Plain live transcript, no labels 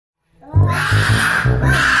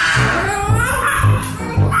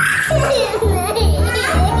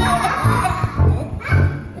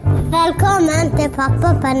Velkommen til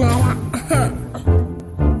pappapanelet.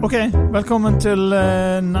 Ok, velkommen til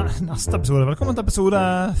neste episode. Velkommen til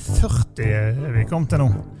episode 40 vi kom til nå.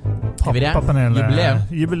 Pappapanelet.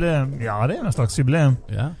 Jubileum. Ja, det en slags jubileum.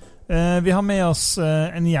 Ja. Vi har med oss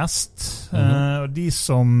en gjest. Og de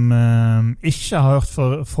som ikke har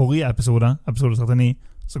hørt forrige episode 39,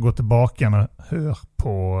 så gå tilbake igjen og hør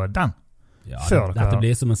på den. Ja, dette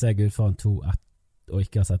blir som å se Gudfaren 2 og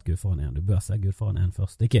ikke ha sett Gudfaren 1. Du bør se Gudfaren 1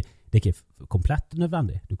 først. Det er ikke komplett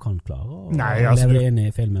nødvendig. Du kan klare å leve det inn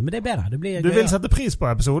i filmen, men det bedre. Du vil sette pris på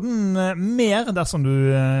episoden mer dersom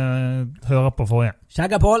du hører på forrige.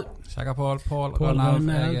 Kjegga Pål. Pål Rønelv,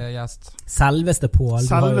 jeg gjest. Selveste Pål.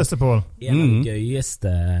 En av de gøyeste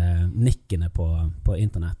nikkene på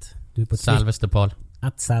internett. Du på Selveste Pål.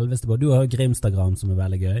 Selveste Pål. Du har jo Grimstagram som er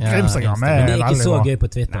veldig gøy. Grimstagram men det er ikke så gøy på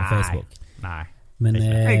Twitter og Facebook. Nei. Men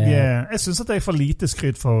jeg synes at jeg får lite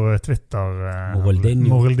skryt for Twitter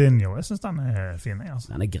Moraldinho. Jeg synes den er fin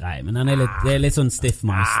altså. Den er grei, men det er litt sånn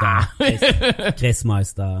Stiffmeister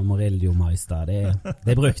Chrismeister, Morildjo-meister det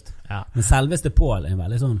er brukt men selveste Pål er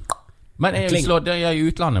veldig sånn men i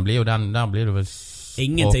utlandet blir jo den der blir det vel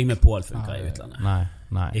ingenting med Pål funker i utlandet nei,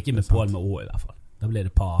 ikke med Pål med å i hvert fall da blir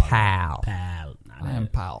det Pål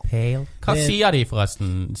hva sier de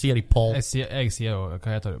forresten? Sier de Pål? Jeg sier jo,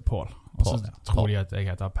 hva heter du? Pål og så tror de at jeg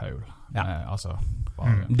heter Paul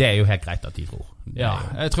det er jo helt greit at de tror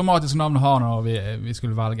traumatiske navn har når vi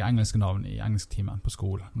skulle velge engelske navn i engelsktimen på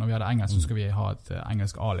skolen. Når vi hadde engelsk så skulle vi ha et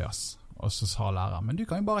engelsk alias og så sa læreren, men du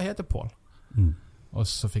kan jo bare hete Pål og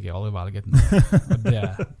så fikk jeg aldri velge et navn og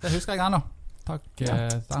det husker jeg ennå takk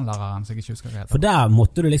den læreren så jeg ikke husker hva heter for der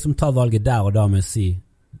måtte du liksom ta valget der og da med å si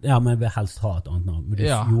ja, men jeg vil helst ha et annet navn men du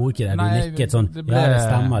gjorde ikke det, du nikket sånn det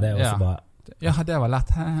stemmer det og så bare ja, det var lett.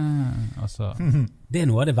 Altså. Det er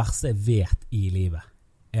noe av det verste jeg vet i livet.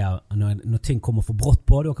 Når ting kommer for brått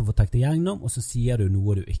på, du kan få tenkt deg gjennom, og så sier du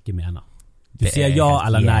noe du ikke mener. Du sier ja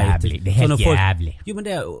eller nei. Det er helt jævlig. Jo, men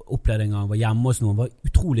det opplevde en gang. Jeg var hjemme hos noen, var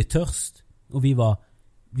utrolig tørst, og vi var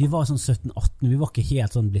sånn 17-18, vi var ikke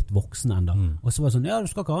helt sånn blitt voksne enda. Og så var det sånn, ja,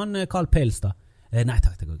 du skal ikke ha en kald pils da. Nei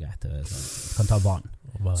takk, det går greit. Du kan ta vann.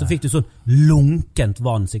 Så fikk du sånn lunkent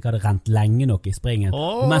vann så ikke hadde rent lenge nok i springen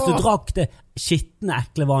og mens du drakk det skittende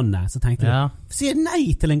ekle vannet så tenkte du sier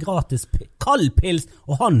nei til en gratis kald pils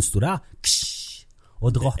og han stod der og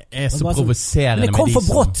drakk det så provoserende men det kom for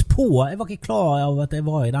brått på jeg var ikke klar over at jeg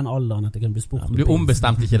var i den alderen at jeg kunne bli spurt du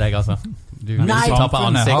ombestemte ikke deg altså nei, av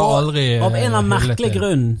en eller annen merkelig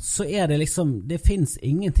grunn så det liksom det finnes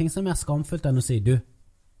ingenting som er mer skamfullt enn å si du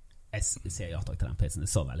jeg sier ja takk til den pilsen, det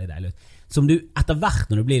så veldig deilig ut som du etter hvert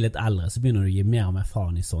når du blir litt eldre så begynner du å gi mer og mer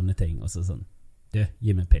faen i sånne ting og så sånn, du,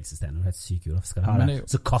 gi meg en pils i stedet du er helt syk, skal ha det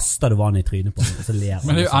så kaster du vann i trynet på meg og så ler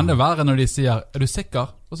men det er jo enda verre når de sier, er du sikker?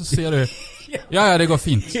 Og så sier du, ja, det går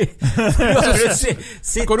fint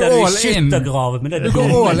sitter du i skyttergravet men du går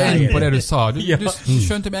all in på det du sa du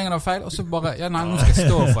skjønte med en gang av feil og så bare, ja nei, nå skal jeg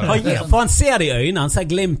stå for det for han ser det i øynene, han ser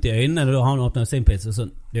glimt i øynene når han åpner sin pils og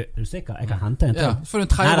sånn, du, er du sikker? Jeg kan hente en til ja, så får du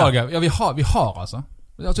en tredjevalget, ja vi har altså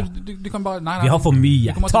du kan bare, nei vi har for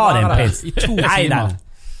mye, ta det en pils i 2 timer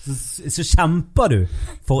så kjemper du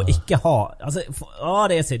for å ikke ha altså,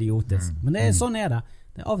 det er så idiotisk men sånn er det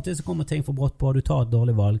av og til så kommer ting for brått på du tar et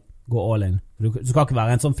dårlig valg, gå all in du skal ikke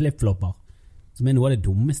være en sånn flip-flopper som er noe av det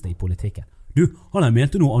dummeste i politikken du, han har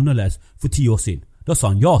mente noe annerledes for 10 år siden da sa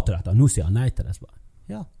han ja til dette, nå sier han nei til det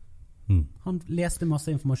ja han leste masse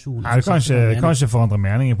informasjon du kan ikke forandre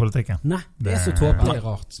mening i politikken nei, det er så tåpelig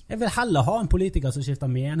jeg vil heller ha en politiker som skifter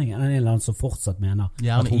mening enn en eller annen som fortsatt mener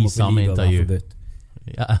gjerne i samme intervju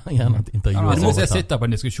gjerne et intervju hvis jeg sitter på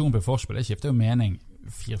en diskusjon på forspill jeg skifter jo mening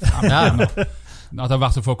 4-5 ganger at det har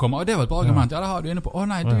vært så få kommer, og det var et bra argument ja, det har du inne på,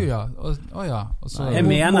 nei, du ja og så, jeg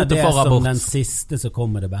mener det som den siste som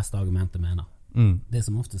kommer det beste argumentet mener det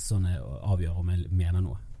som oftest sånn er å avgjøre om jeg mener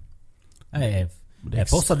noe jeg er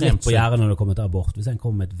fortsatt litt på gjerdet når det kommer til abort hvis jeg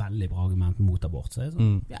kommer med et veldig bra argument mot abort så er det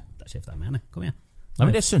sånn, ja, da skifter jeg mening kom igjen nei,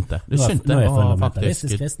 men det er sunt det å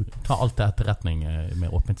faktisk ta alt til etterretning med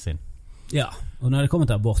åpent sinn ja, og når det kommer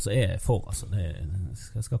til abort så er jeg for altså,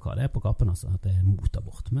 skal ikke ha det på kappen altså, at det er mot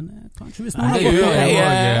abort men kanskje hvis noen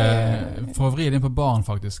for å vri det inn på barn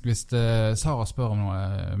faktisk hvis Sara spør om noe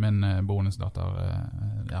min bonusdatter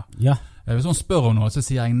hvis hun spør om noe så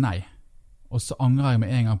sier jeg nei og så angrer jeg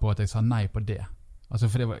med en gang på at jeg sa nei på det altså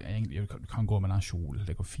for det var egentlig du kan gå med den kjolen,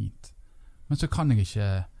 det går fint men så kan jeg ikke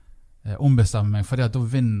ombestemme meg for det at da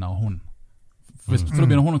vinner hun for da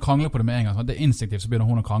begynner hun å krangle på det med en gang det er instinktivt så begynner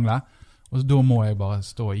hun å krangle Og da må jeg bare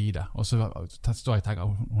stå i det. Og så står jeg og tenker,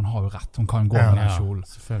 hun har jo rett, hun kan gå med den kjolen.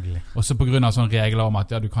 Selvfølgelig. Og så på grunn av sånne regler om at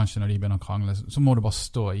du kan ikke når de begynner å krangle, så må du bare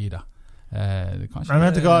stå i det. Men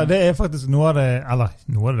vet du hva, det faktisk noe av det,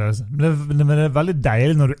 men det veldig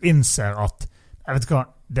deilig når du innser at, jeg vet hva,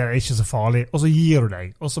 det ikke så farlig, og så gir du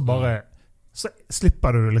deg, og så bare, så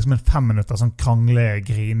slipper du liksom en 5 minutter sånn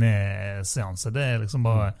krangle-grine-seanse. Det liksom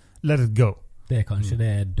bare, let it go. Det kanskje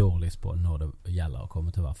det dårligst på når det gjelder å komme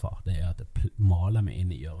til å være far. Det at jeg maler meg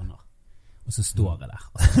inn i hjørner. Og så står jeg der.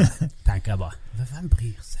 Og så tenker jeg bare, hvem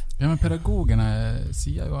bryr seg? Ja, men pedagogene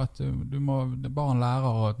sier jo at barn lærer,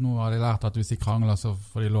 og at nå har de lært at hvis de krangler, så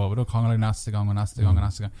får de lov. Og da krangler de neste gang og neste gang og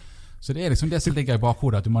neste gang. Så det liksom det som ligger i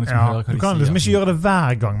bakhodet, at du må liksom høre hva de sier. Du kan liksom ikke gjøre det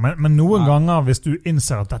hver gang, men noen ganger hvis du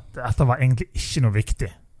innser at dette var egentlig ikke noe viktig,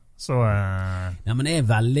 så Ja, men jeg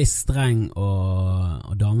veldig streng,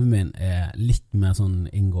 og damen min litt mer sånn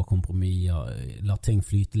inngår kompromiss og lar ting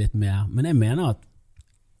flyte litt mer. Men jeg mener at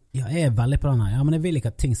jeg veldig på den her. Ja, men jeg vil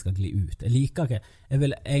ikke at ting skal gli ut. Jeg liker ikke. Jeg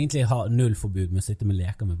vil egentlig ha nullforbud med å sitte med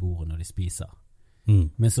leker med bordet når de spiser.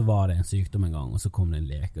 Men så var det en sykdom en gang, og så kom det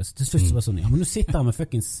en lek. Og så til slutt så var det sånn, ja, men du sitter her med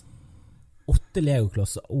fuckings 8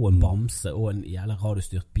 legoklosser og en bamse og en jævla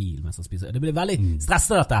radiostyrt bil mens han spiser. Det blir veldig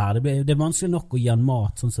stresset dette her. Det vanskelig nok å gi han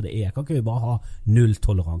mat sånn som det Kan ikke vi bare ha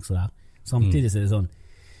nulltoleranse der? Samtidig så det sånn,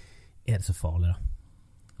 det så farlig da?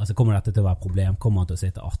 Altså kommer dette til å være problem? Kommer han til å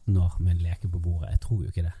sitte 18 år med en leke på bordet? Jeg tror jo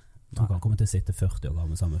ikke det. Jeg tror han kommer til å sitte 40 år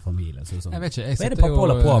gammel sammen med familien. Så sånn. Jeg vet ikke, hva det pappa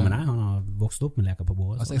holder på med det? Han har vokst opp med leker på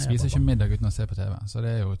bordet. Altså jeg spiser ikke middag uten å se på TV, så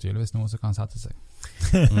det jo tydeligvis noe som kan sette seg.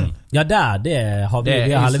 Ja, det har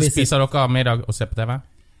vi heldigvis. Spiser dere middag og ser på TV?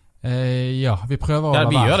 Ja, vi prøver å la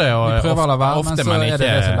være. Vi gjør det, ofte, men så det som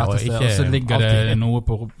letteste. Og så ligger det noe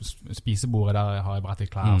på spisebordet der jeg har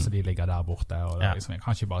brettet klær, så de ligger der borte, og liksom, jeg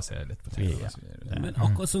kan ikke bare se litt på TV. Men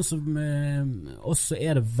akkurat sånn som også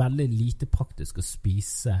det veldig lite praktisk å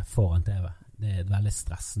spise foran TV. Det et veldig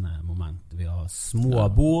stressende moment. Vi har små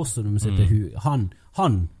bord, så du må sitte han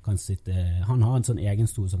kan sitte, han har en sånn egen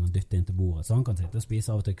stol som kan dytte inn til bordet, så han kan sitte og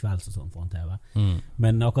spise av og til kvelds og sånn foran TV.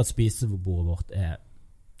 Men akkurat spisebordet vårt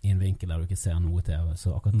i en vinkel der du ikke ser noe TV,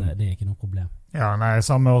 så akkurat det ikke noe problem. Ja, nei,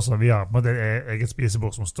 samme også. Vi har på en måte eget spisebord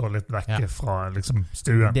som står litt vekke fra liksom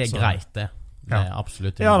stuen. Det greit, det. Det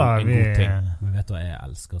absolutt en god ting. Men vet du hva, jeg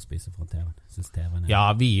elsker å spise fra TV. Synes TV ja,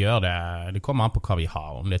 vi gjør det. Det kommer an på hva vi har.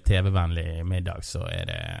 Om det TV-vennlig middag, så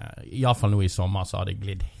det i hvert fall nå i sommer så har det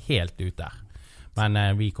glidd helt ut der. Men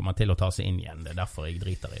vi kommer til å ta oss inn igjen. Det derfor jeg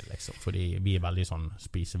driter i det, liksom. Fordi vi veldig sånn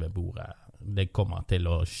spise ved bordet. Det kommer til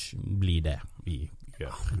å bli det vi TV en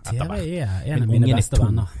av mine beste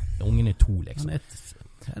venner. Ungen 2 liksom.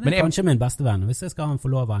 Det kanskje min beste venn. Hvis jeg skal ha en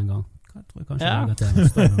forlover en gang, jeg tror jeg kanskje TV.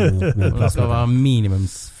 Det skal være minimum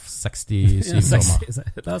 67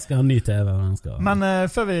 sommer. Da skal jeg ha ny TV. Men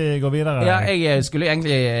før vi går videre jeg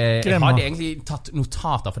hadde egentlig tatt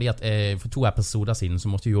notater, fordi at for 2 episoder siden så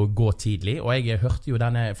måtte jeg jo gå tidlig, og jeg hørte jo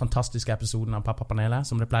denne fantastiske episoden av Pappapanelet,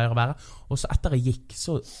 som det pleier å være, og så etter jeg gikk,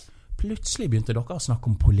 så plutselig begynte dere å snakke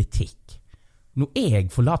om politikk. Når jeg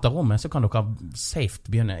forlater rommet, så kan dere safe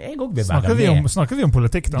begynne. Jeg også vil være med. Snakker vi om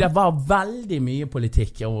politikk da? Det var veldig mye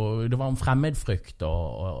politikk, og det var om fremmedfrykt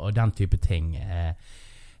og den type ting.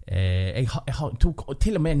 Jeg tok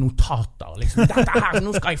til og med notater liksom. Dette her,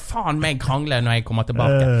 nå skal jeg faen meg krangle når jeg kommer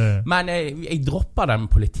tilbake. Men jeg dropper den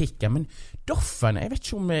politikken. Men Doffen, jeg vet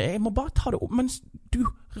ikke om jeg må bare ta det opp. Men du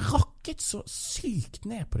rakket så sykt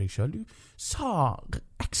ned på deg selv. Du sa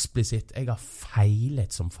eksplisitt jeg har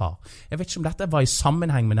feilet som far. Jeg vet ikke om dette var i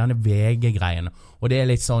sammenheng med denne VG-greien, og det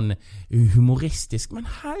litt sånn humoristisk, men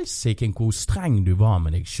helsike hvor streng du var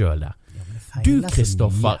med deg selv der. Du,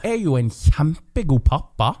 Kristoffer, jo en kjempegod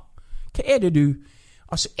pappa. Hva det du...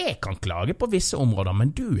 Altså, jeg kan klage på visse områder, men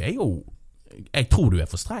du jo... Jeg tror du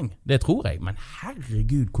for streng, det tror jeg, men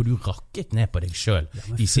herregud, hvor du rakket ned på deg selv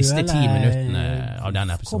de siste 10 minuttene av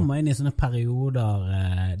denne episoden. Kommer inn i sånne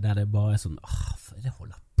perioder der det bare sånn, det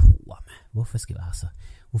holder på med. Hvorfor skal jeg være så?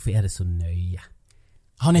 Hvorfor det så nøye?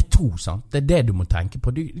 Han 2, sant? Det det du må tenke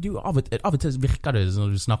på. Du av og til virker det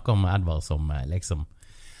når du snakker om Edvard som liksom...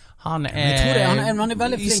 Han han er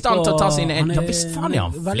veldig flink i stand til å ta sine... Han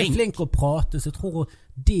veldig flink å prate, så jeg tror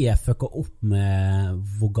det fucker opp med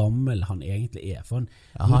hvor gammel han egentlig For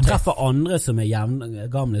han treffer andre som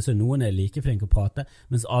gamle, så noen like flinke å prate,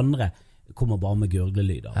 mens andre kommer bare med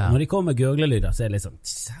gurglelyder. Når de kommer med gurglelyder, så det liksom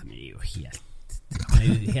han jo ikke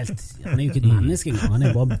et menneske engang, han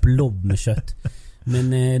bare blobb med kjøtt.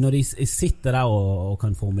 Men når de sitter der og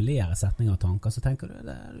kan formulere setninger og tanker, så tenker du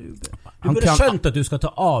du burde skjønt at du skal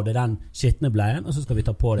ta av deg den skittende bleien, og så skal vi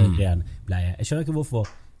ta på deg en ren bleie. Jeg skjønner ikke hvorfor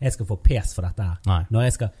jeg skal få pes for dette her. Nei. Når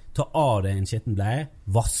jeg skal ta av deg en skitten bleie,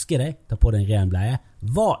 vaske deg, ta på deg en ren bleie,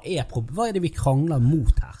 hva er det vi krangler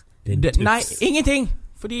mot her? Nei, ingenting!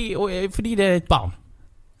 Fordi det er et barn.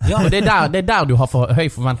 Ja. Og det er der du har for høye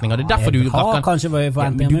forventninger. Det er derfor jeg har kanskje høye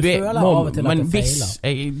forventninger, men jeg føler av og til at det feiler.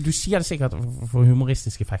 Du sier det sikkert for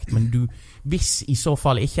humoristisk effekt, men hvis i så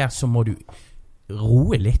fall ikke så må du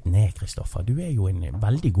roe litt ned, Kristoffer. Du er jo en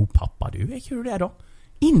veldig god pappa, du. Er ikke du det da?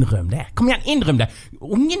 Innrøm det. Kom igjen, innrøm det.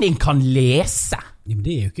 Ungen din kan lese. Ja, men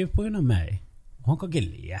det er jo ikke på grunn av meg. Han kan ikke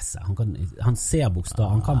lese. Han ser bokstav.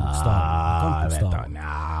 Han kan bokstav.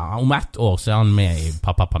 Om 1 år så er han med i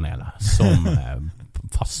pappapanelet som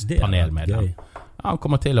fast panelmedlem. Han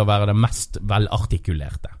kommer til å være det mest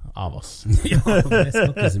velartikulerte av oss. Ja, det skal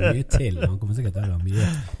ikke så mye til. Han kommer sikkert til å være mye.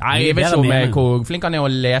 Nei, jeg vet ikke om hvor flink han er å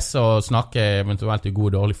lese og snakke eventuelt i god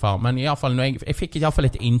og dårlig far, men i alle fall, jeg fikk i alle fall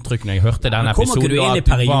et inntrykk når jeg hørte denne episoden. Kommer ikke du inn i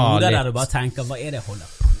perioder der du bare tenker, hva er det jeg holder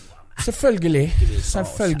på?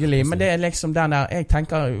 Selvfølgelig, men det er liksom den der, jeg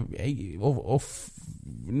tenker,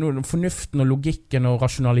 fornuften og logikken og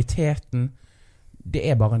rasjonaliteten, det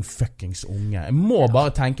er bare en fuckings unge. Jeg må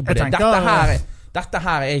bare tenke på det. Dette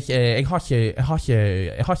her er ikke jeg har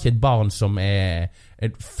ikke et barn som er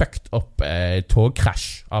et fucked up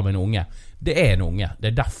togkrasj av en unge. Det er en unge.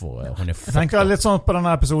 Det er derfor hun er fucked up. Jeg tenker litt sånn på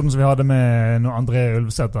denne episoden som vi hadde med når André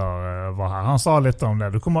Ulvsæter var her. Han sa litt om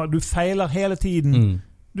det. Du feiler hele tiden.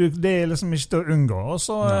 Det er liksom ikke til å unngå. Og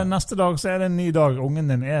så neste dag så er det en ny dag.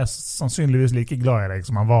 Ungen din er sannsynligvis like glad i deg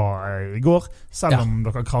som han var i går, selv om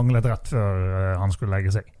dere kranglet rett før han skulle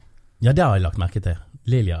legge seg. Ja, det har jeg lagt merke til.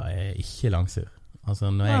 Lilja er ikke langsur.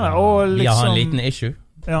 Altså når vi har en liten issue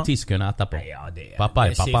 10 sekunder etterpå. Pappa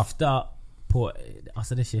er pappa.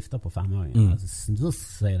 Det skifter på 5-åringen. Så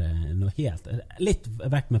sier det noe helt litt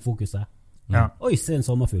vekk med fokuset. Oi, se en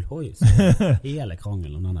sommerfugl. Oi, se hele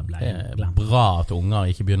krangelen om denne bleien. Det er bra at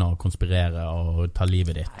unger ikke begynner å konspirere og ta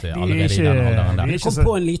livet ditt allerede i den alderen der. Jeg kom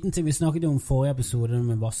på en liten ting vi snakket om forrige episode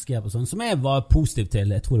med vaskehjelp og sånn, som jeg var positiv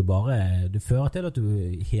til. Jeg tror det fører til at du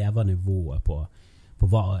hever nivået på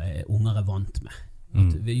hva unger er vant med.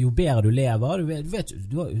 Jo bedre du lever,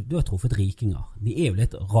 du har truffet rikinger. De er jo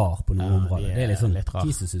litt rar på noen områder. Det er litt sånn,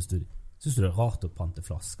 Jesus, synes du det er rart å plante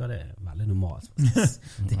flasker? Det er veldig normalt.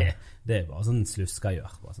 Det er bare sånn slusker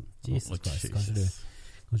gjør. Sånn, Jesus Christ,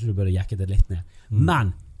 kanskje du burde jekke det litt ned.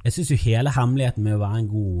 Men jeg synes jo hele hemmeligheten med å være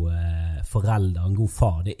en god forelder, en god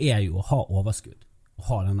far, det er jo å ha overskudd. Å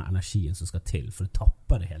ha denne energien som skal til, for det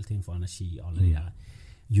tapper det hele tiden for energi, alle de her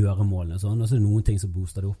gjøremålene og sånn, og så er det noen ting som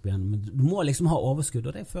booster det opp igjen, men du må liksom ha overskudd,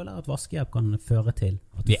 og det føler jeg at vaskehjelp kan føre til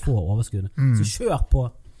at du får overskudd. Så kjør på.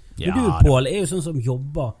 Men du, Pål, er jo sånn som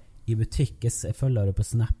jobber i butikk. Jeg følger det på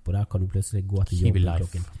Snap, og der kan du plutselig gå til jobb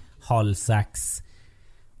klokken 5:30,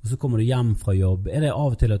 og så kommer du hjem fra jobb. Er det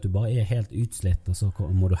av og til at du bare er helt utslitt, og så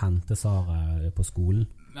må du hente Sara på skolen?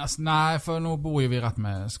 Nei, for nå bor jo vi rett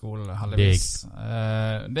med skolen, heldigvis.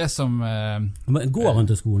 Det som Men går hun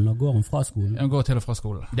til skolen, og går hun fra skolen? Hun går til og fra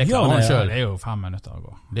skolen. Det klarer hun selv. Det er jo 5 minutter å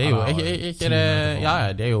gå. Det er jo ikke det.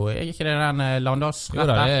 Ja, det er jo ikke det den Landås. Jo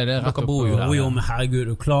da, det er rett dere bor jo der. Jo, men herregud,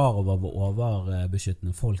 du er klar over hvor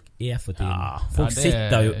overbeskyttende folk er for tiden. Folk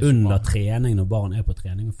sitter jo under trening når barn er på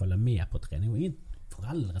trening og følger med på trening, og ingen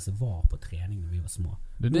foreldre som var på trening når vi var små.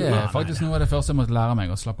 Det er faktisk noe av det første jeg måtte lære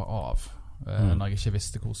meg, å slappe av. Når jeg ikke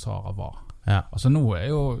visste hvor Sara var. Altså nå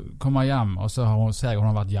kommer jeg hjem, og så ser jeg hun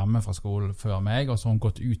har vært hjemme fra skolen før meg, og så har hun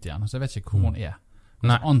gått ut igjen, så jeg vet ikke hvor hun er.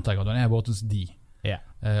 Så antar jeg at hun er borte hos de.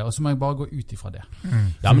 Og så må jeg bare gå ut ifra det.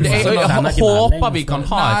 Ja, men jeg håper vi kan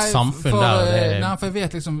ha et samfunn der. For jeg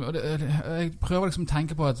vet liksom, jeg prøver liksom å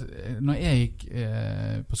tenke på at når jeg gikk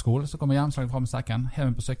på skole, så kom jeg hjem, så jeg frem med sekken, hev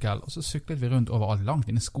meg på sykkel, og så syklet vi rundt overalt, langt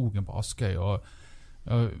inn i skogen på Askøy, og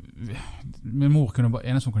min mor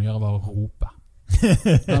eneste hun kunne gjøre var å rope.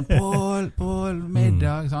 Pål,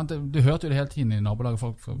 middag, sant? Du hørte jo det hele tiden i nabolaget,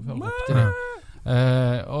 folk ropte det.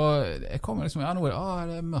 Og jeg kom liksom, nå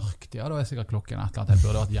det er mørkt, da er sikkert klokken et eller annet, jeg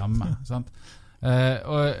burde vært hjemme, sant?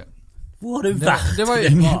 Hvor har du vært? Det var jo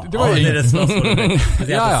det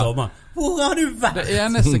spørsmålet. Hvor har du vært? Det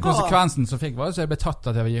eneste konsekvensen som fikk var at jeg ble tatt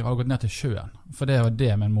at jeg hadde gått ned til sjøen, for det var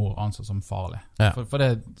det min mor anså som farlig. For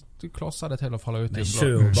det du klosser det til å falle ut i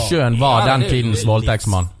sjøen var den tidens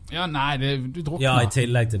voldtektsmann. Ja, nei, du drukner. Ja, i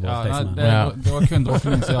tillegg til voldtektsmann. Det var kun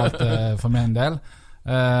drukning som gjaldt for min del.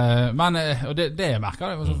 Men, og det jeg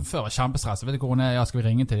merker, det var før var kjempestress. Jeg vet ikke hvor hun er, skal vi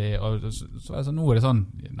ringe til dem? Og så nå er det sånn,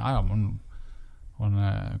 nei, hun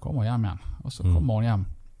kommer hjem igjen. Og så kommer hun hjem.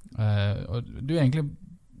 Og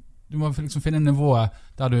du må liksom finne nivået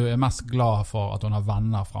der du er mest glad for at hun har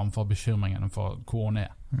venner framfor bekymringen for hvor hun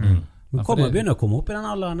er. Men begynner å komme opp i den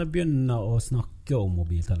alderen, begynner å snakke om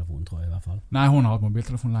mobiltelefon, tror jeg i hvert fall. Nei, hun har hatt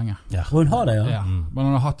mobiltelefon lenge. Ja. Og hun har det, ja? Ja, men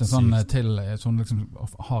hun har hatt en sånn til, som liksom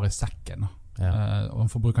har i sekken. Ja.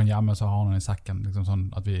 Og for bruker den hjemme, så har hun den i sekken, liksom sånn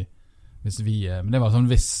at men det var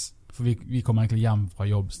sånn for vi kom egentlig hjem fra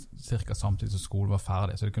jobb cirka samtidig som skolen var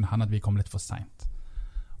ferdig, så det kunne hende at vi kom litt for sent.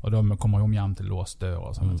 Og da kommer vi hjem til låst dør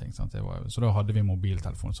og sånne ting. Sant? Så da hadde vi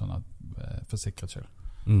mobiltelefon sånn for sikkerhets skyld.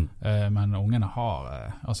 Men ungene har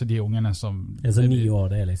altså de ungene som så 9 år,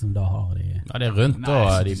 det liksom da har de ja, det rundt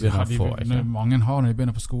da de begynner å få mange har når de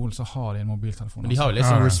begynner på skolen, så har de en mobiltelefon. De har jo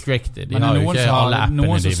liksom restricted, de har jo ikke alle appene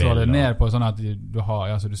noen som slår det vil, ned på sånn at du har,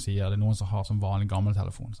 ja, som du sier, det noen som har sånn vanlig gammel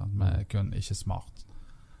telefon, sant? Med kun ikke smart.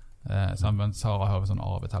 Men Sara har jo sånn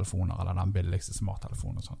AV-telefoner eller den billigste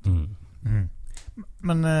smarttelefonen og sånt.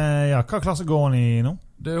 Men ja, hva klasse går hun i nå?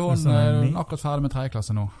 Hun er akkurat ferdig med 3.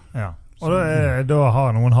 klasse nå. Ja. Og da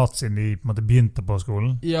har noen hatt siden de på en måte begynte på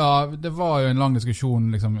skolen? Ja, det var jo en lang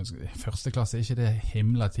diskusjon liksom, 1. klasse, ikke det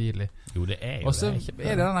himla tidlig. Jo, det jo og så det.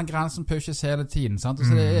 Er det denne grensen pushes hele tiden, sant? Og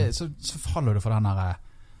så faller du for den der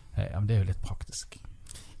ja, men det er jo litt praktisk.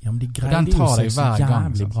 Ja, men de greier jo seg så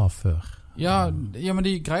jævlig bra før. Ja, men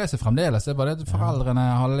de greier seg fremdeles. Det er bare det at foreldrene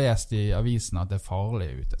har lest i avisen at det er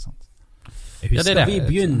farlig ute, sant? Jeg husker vi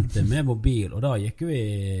begynte med mobil, og da gikk vi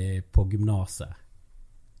på gymnaset.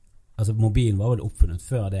 Altså mobilen var vel oppfunnet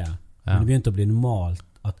før det, men det begynte å bli normalt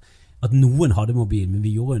at noen hadde mobil, men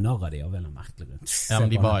vi gjorde jo narr av de av en merkelig grunn. Ja, men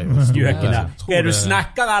de var jo stjøkene. Er du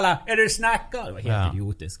snakker, eller? Er du snakker? Det var helt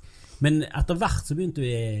idiotisk. Men etter hvert så begynte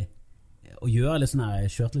vi å gjøre litt sånn her,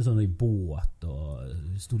 kjørte litt sånn i båt,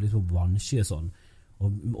 og stod litt på vannsky og sånn, og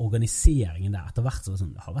organiseringen der, etter hvert så var det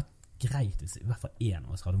sånn, det hadde vært greit hvis i hvert fall en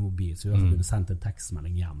av oss hadde mobil, så vi kunne sendt en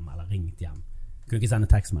tekstmelding hjem, eller ringt hjem. Kunne ikke sende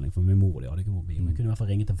tekstmelding for min mor, de hadde ikke mobil, men kunne i hvert fall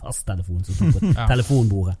ringe til fasttelefon som stod på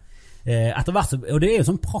telefonbordet. Etter hvert, og det er jo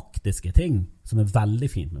sånn praktiske ting som er veldig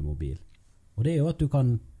fint med mobil. Og det er jo at du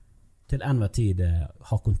kan til enhver tid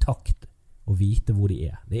ha kontakt og vite hvor de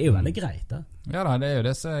er. Det er jo veldig greit, da. Ja da, det er jo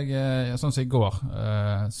det som jeg, sånn som i går,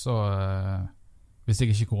 så visste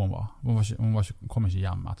jeg ikke hvor hun var. Hun kom ikke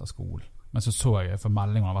hjem etter skolen. Men så jeg for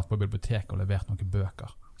melding hun har vært på biblioteket og levert noen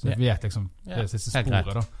bøker. Så jeg vet liksom det siste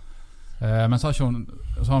sporet da. Men så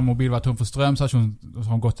har mobil vært tom for strøm, så har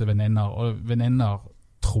hun gått til venninner, og venninner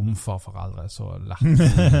trumfer foreldre så lett.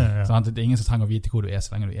 Sant? Det er ingen som trenger å vite hvor du er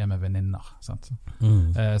så lenge du er med venninner. Sant?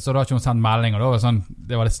 Så da har ikke hun sendt melding, og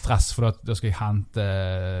det var litt stress, for da skulle jeg hente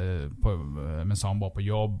med samboer på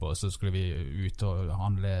jobb, og så skulle vi ut og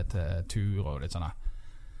handle til tur og litt sånn.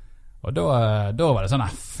 Og da var det sånn,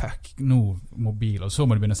 fuck, nå mobil, og så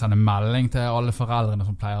må du begynne å sende melding til alle foreldrene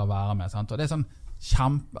som pleier å være med. Sant? Og det er sånn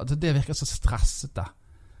altså det virker så stressete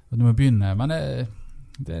at du må begynne, men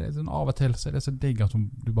det er sånn av og til så er det så digg at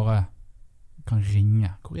du bare kan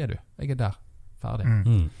ringe. Hvor er du? Jeg er der. Ferdig.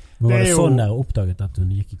 Var det sånn der oppdaget at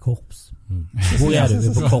hun gikk i korps? Hvor er du?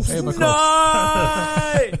 Vi er på korps.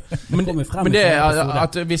 Nei! Men det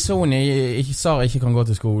at hvis hun Sara ikke kan gå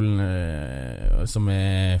til skolen som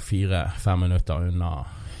er 4-5 minutter unna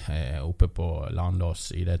oppe på Landås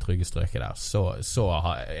i det trygge strøket der, så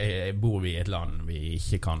bor vi i et land vi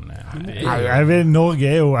ikke kan Norge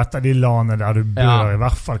er jo et av de landene der du bør i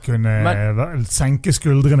hvert fall kunne senke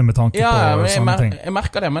skuldrene med tanke på sånne ting. Jeg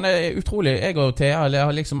merker det, men det er utrolig. Jeg og Thea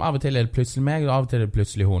har liksom av og til er det plutselig meg, og av og til er det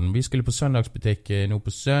plutselig hun. Vi skulle på søndagsbutikk nå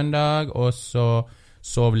på søndag, og så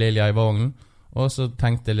sov Lilja i vognen, og så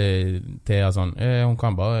tenkte Thea sånn, hun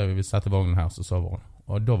kan bare sette vognen her, så sover hun.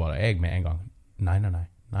 Og da var det jeg med en gang.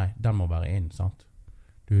 Nei, den må være inn, sant?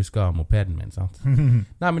 Du husker mopeden min, sant?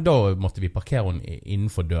 Nei, men da måtte vi parkere henne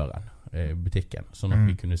innenfor døren, butikken, sånn at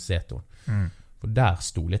vi kunne se til henne. For der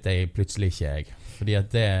stolet jeg plutselig ikke jeg. Fordi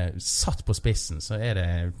at det satt på spissen, så er det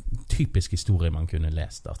typisk historie man kunne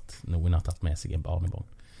lest, at noen har tatt med seg en barnevogn.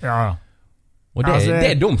 Ja. Og det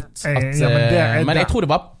er dumt. Men jeg tror det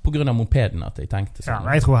var på grunn av mopeden at jeg tenkte sånn.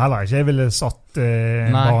 Ja, jeg tror heller ikke jeg ville satt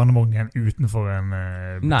barnevogn igjen utenfor en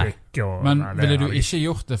butikk. Men ville du ikke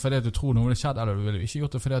gjort det fordi at du tror noe ville skjedd, eller ville du ikke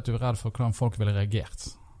gjort det fordi at du er redd for hvordan folk ville reagert?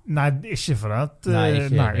 Nei, ikke for det.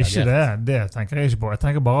 Ikke det. Det tenker jeg ikke på. Jeg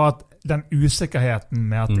tenker bare at den usikkerheten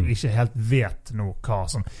med at jeg ikke helt vet noe hva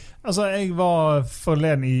som... Altså, jeg var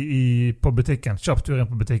forleden på butikken, kjapt tur inn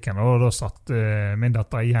på butikken, og da satt min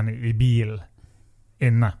datter igjen i bilen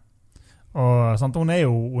inne. Og sant, hun er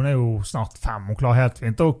jo snart 5, hun klarer helt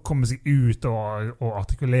fint å komme seg ut og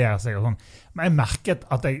artikulere seg og sånn. Men jeg merket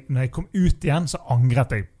at når jeg kom ut igjen, så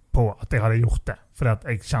angret jeg på at jeg hadde gjort det. Fordi at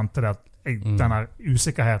jeg kjente det at denne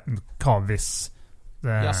usikkerheten, hva hvis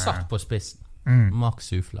jeg har satt på spissen. Maks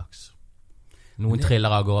uflaks. Noen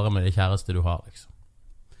triller av gårde med det kjæreste du har, liksom.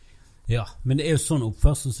 Ja, men det jo sånn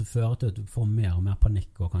oppførsel som fører til at du får mer og mer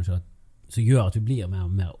panikk, og kanskje som gjør at du blir mer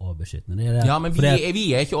og mer overbeskyttende. Ja, men vi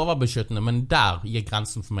ikke overbeskyttende, men der gir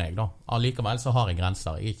grensen for meg da. Allikevel så har jeg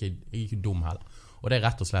grenser. Jeg er ikke dum heller. Og det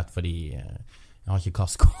rett og slett fordi jeg har ikke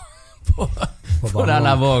kasko på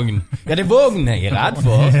denne vognen. Ja, det vognen jeg redd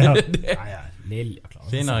for.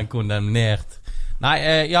 Finner en kondemnert. Nei,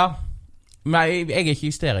 ja. Men jeg ikke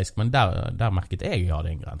hysterisk, men der merket jeg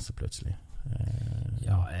hadde en grense plutselig.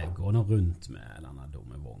 Ja, jeg går nå rundt med denne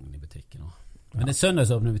dumme vognen i butikken. Men det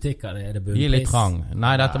søndagsåpne butikker, det bunnpris. Gi litt trang.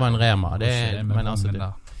 Nei, dette var en Rema. Men altså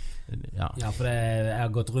det... Ja, for jeg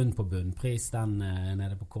har gått rundt på bunnpris den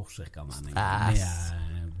nede på Korskirka-menningen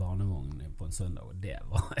med barnevogn på en søndag, og det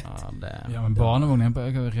var Ja, men barnevognen på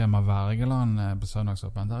Rema Vergeland på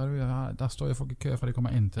søndagsåpen, der står jo folk i kø for de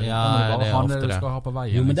kommer inn til ja, det er ofte det du skal ha på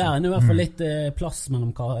veien. Jo, men der i hvert fall litt plass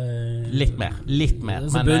mellom litt mer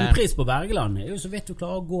altså, bunnpris på Vergeland er jo så vidt du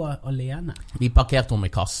klarer å gå alene. Vi parkerte om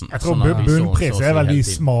i kassen. Jeg tror bunnpris er vel de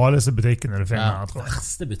smaleste butikkene du finner. Ja,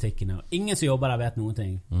 verste butikkene. Ingen som jobber der vet noen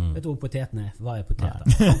ting. Vet du hvor potetene er? Hva er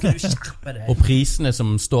poteter? Og prisene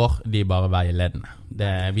som står, de bare veier leddene.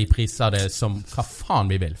 Vi priser det som hva faen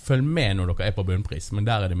vi vil. Følg med når dere er på bunnpris, men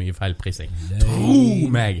der er det mye feil prising. Tro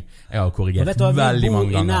meg! Jeg har korrigert veldig mange ganger.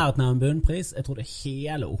 Vi bor i nærheten av en bunnpris. Jeg tror det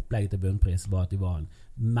hele opplegget til bunnpris var at de var en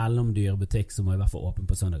mellomdyr butikk som var i hvert fall åpen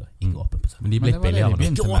på søndager. Ikke åpen på søndager. Men de ble billigere.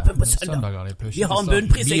 Ikke åpen på søndager. Vi har en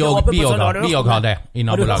bunnpris, ikke åpen på søndager. Vi også har det i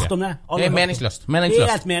nabolaget. Har du hørt om det? Det er meningsløst.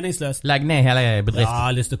 Helt meningsløst. Legg ned hele bedriften. Ja, jeg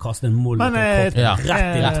har lyst til å kaste en molotov rett i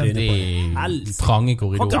trynet på det. Trange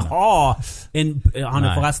korridorer. Han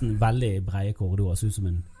er forresten veldig breie korridorer. Ser ut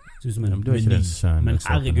som en meny. Men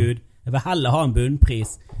herregud, jeg vil heller ha en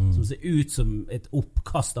bunnpris som ser ut som et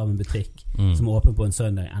oppkast av en butikk som er åpen på en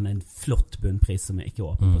søndag, enn en flott bunnpris som er ikke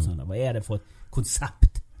åpen på søndag. Hva er det for et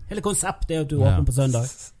konsept? Hele konseptet er at du er åpen på søndag.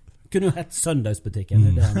 Kunne jo hett Søndagsbutikken.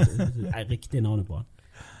 Det er riktig navnet på den.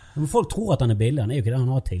 Men folk tror at han er billig. Han er jo ikke det,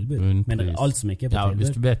 han har tilbud. Men det er alt som ikke er på tilbud. Ja,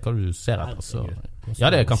 hvis du vet hva du ser etter, så... Ja,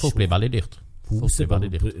 det kan fort bli veldig dyrt. Pose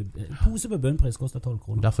på bunnpris koster 12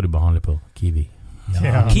 kroner. Derfor du behandler på Kiwi.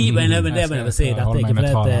 Ja. Kiwi, men det vil jeg si. Dette er ikke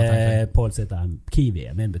fordi at Pål sitter her. Kiwi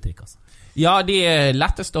er min butikk, altså. Ja, de er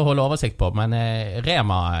lettest å holde oversikt på, men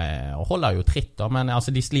Rema holder jo tritt, men altså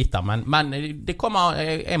de sliter. Men det kommer,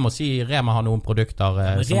 jeg må si, Rema har noen produkter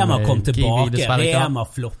som Rema kom tilbake, Kiwi Rema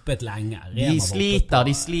floppet lenge. De sliter,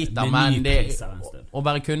 men å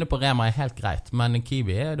være kunde på Rema er helt greit. Men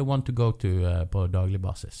Kiwi er the one to go to på daglig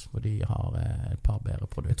basis, for de har et par bedre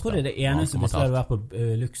produkter. Jeg tror det er det eneste, hvis du hadde vært på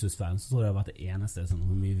luksusfellen, så tror jeg det hadde vært det eneste sånn,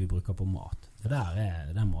 hvor mye vi bruker på mat. For der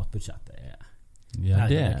er den matbudsjettet Ja,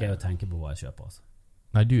 det er ikke å tenke på hva jeg kjøper, altså.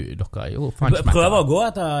 Nei, dere er jo prøver å gå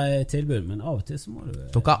etter tilbud, men av og til så må du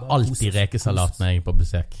dere har alltid rekesalat når jeg er på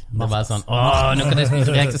besøk. Det er bare sånn, nå kan jeg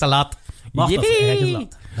spise rekesalat. Martas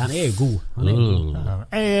rekesalat. Den er jo god.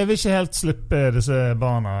 Jeg vil ikke helt slippe disse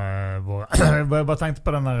barna våre. Jeg bare tenkte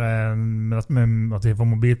på den der med at de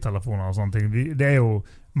får mobiltelefoner og sånne ting. Det er jo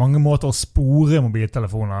mange måter å spore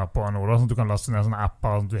mobiltelefoner på nå, sånn at du kan laste ned sånne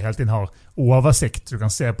apper, sånn at du hele tiden har oversikt. Du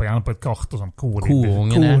kan se på, gjerne på et kart og sånn, hvor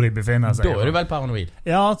de befinner seg. Da er du vel paranoid.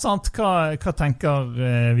 Ja, sant. Hva tenker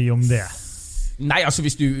vi om det? Nei, altså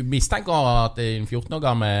hvis du mistenker at en 14 år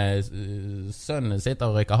gammel sønn sitter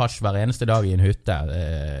og røyker hasj hver eneste dag i en hytte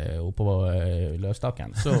oppover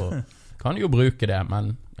løstaken, så kan du jo bruke det,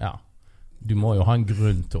 men ja, du må jo ha en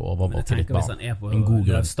grunn til å overvåke ditt barn. Hvis han er på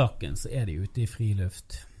løstaken, så er de ute i fri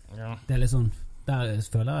luft. Ja. Det er litt sånn, der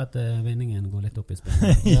føler jeg at vinningen går litt opp i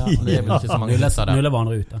spillet. Ja, det er vel ikke så mange huser der. Nuller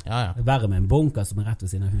hverandre ut da. Ja. Det er verre med en bunker som er rett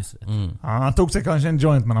ved siden av huset. Ja, han tok seg kanskje en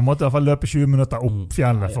joint, men han måtte i hvert fall løpe 20 minutter opp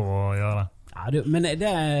fjellet for å gjøre det. Ja, men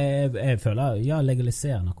jeg føler,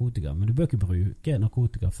 legalisere narkotika, men du bør ikke bruke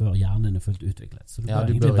narkotika før hjernen er fullt utviklet. Så du bør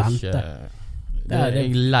egentlig vente.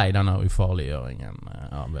 Jeg lei denne ufarliggjøringen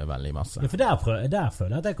av veldig masse. Ja, for der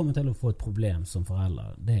føler jeg at jeg kommer til å få et problem som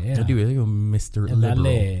forelder. Du er jo Mr. Jeg er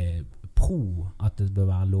veldig pro at det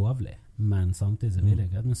bør være lovlig, men samtidig så vil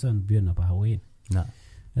jeg ikke at min sønn begynner på heroin. Nei.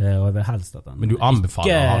 Og jeg vil helst at han Men du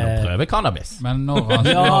anbefaler han å prøve cannabis? Men når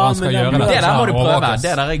han skal gjøre det, det der må du prøve.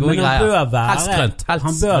 Det der er gode greier. Helst grønt.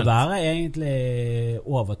 Han bør være egentlig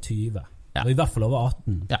over 20, og i hvert fall over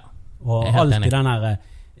 18. Ja. Og alt i den her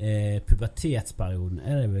pubertetsperioden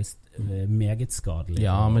er det vist meget skadelig.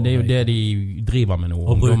 Ja, men det er jo det de driver med nå.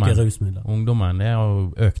 Å bruke rusmidler. Ungdommen, det har jo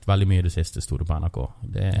økt veldig mye det siste, stod det på NRK.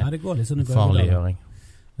 Det er det går litt sånn farliggjøring.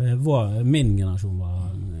 Min generasjon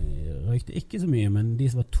røykte ikke så mye, men de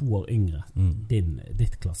som var 2 år yngre,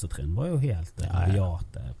 ditt klassetrinn, var jo helt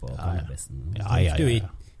beate på cannabisen. Røykte jo i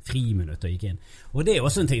friminutter og gikk inn. Og det er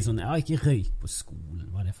også en ting sånn, jeg har ikke røyk på skolen,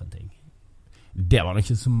 hva er det for en ting? Det var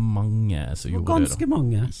ikke så mange som gjorde det. Ganske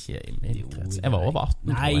mange. Ikke i min krets. Jeg var over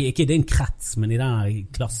 18, Nei, ikke i din krets, men i den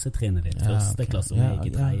klassetrinnet ditt. Første klasse, og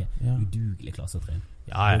ikke tredje. Udugelig klassetrinn.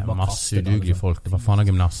 Ja, masse udugelige folk. Det var faen av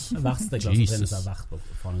gymnas. Det verste klassetrinnet som har vært på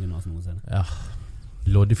faen av gymnas noensinne. Ja.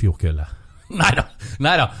 Loddefjordkulle. Neida.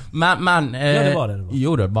 Men ja, det var det.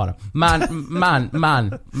 Jo, det var det. Men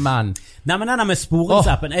Nei, men denne med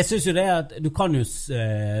sporingsappen, jeg synes jo det at du kan jo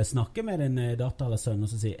snakke med din datter eller sønn og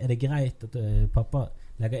så si, det greit at pappa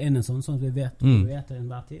legger inn en sånn at vi vet du vet til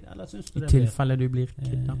enhver tid, eller synes du det i tilfelle du blir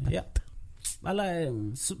kidnappet? Ja. Eller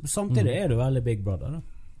samtidig det veldig Big Brother da.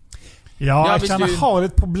 Ja, jeg kjenner jeg har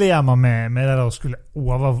litt problemer med det der å skulle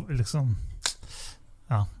liksom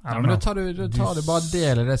men da tar du bare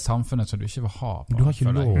del i det samfunnet som du ikke vil ha på. Du har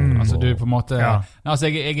ikke lov. Altså du på en måte altså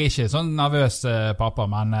jeg er ikke sånn nervøs pappa,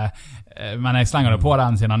 men jeg slenger det på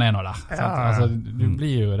den siden han nå der. Altså du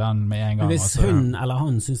blir jo den med en gang. Men hvis hun eller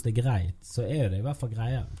han synes det greit, så det i hvert fall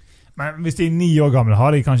greier. Men hvis de 9 år gamle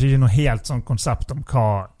har de kanskje ikke noe helt sånn konsept om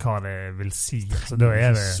hva det vil si. Så da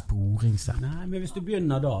det sporingsapp. Nei, men hvis du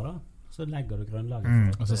begynner da så legger du grunnlaget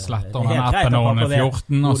for og så sletter den appen når hun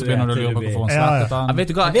 14 og så begynner du å lure på hvorfor hun slettet den. Vet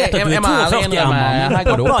du hva, jeg vet at du 42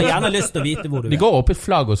 pappa har gjerne lyst til å vite hvor du Det går opp et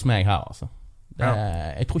flagg hos meg her altså.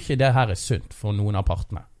 Jeg tror ikke det her sunt for noen av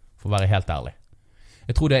partene, for å være helt ærlig.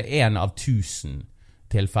 Jeg tror det 1 av 1000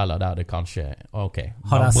 tilfeller der det kanskje bra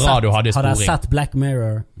du hadde sporing. Har dere sett Black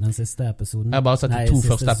Mirror den siste episoden? Jeg har bare sett de 2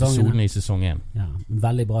 første episodene i sesong 1. Ja,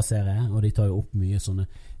 veldig bra serie, og de tar jo opp mye sånne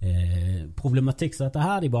problematikk så dette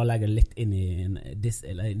her, de bare legger litt inn i en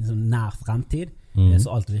sånn nær fremtid,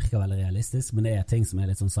 så alt virker veldig realistisk, men det ting som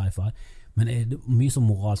litt sånn sci-fi, men det mye sånn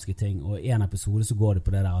moralske ting, og i en episode så går det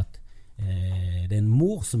på det der at det en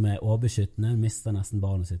mor som overbeskyttende, mister nesten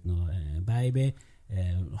barnet sitt når baby,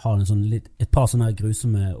 har en sånn et par sånne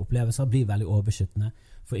grusomme opplevelser, blir veldig overbeskyttende,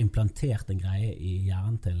 får implantert en greie i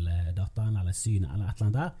hjernen til datteren, eller synet, eller et eller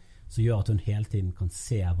annet der, som gjør at hun hele tiden kan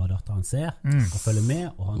se hva datteren ser, og følge med,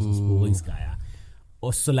 og ha en sånn sporingsgreie.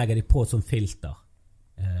 Og så legger de på et sånn filter,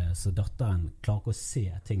 så datteren klarer ikke å se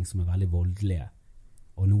ting som veldig voldelige,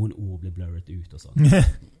 og noen ord blir blurret ut og sånn.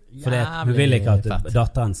 For hun vil ikke at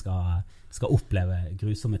datteren skal oppleve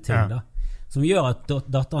grusomme ting da. Som gjør at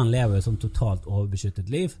datteren lever et sånn totalt overbeskyttet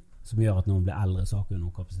liv, som gjør at når hun blir eldre så har hun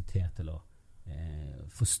noen kapasitet til å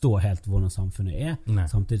forstå helt hvordan samfunnet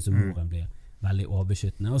samtidig som moren blir veldig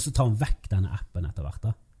overbeskyttende. Og så tar hun vekk denne appen etter hvert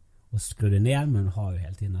da, og skrur det ned, men hun har jo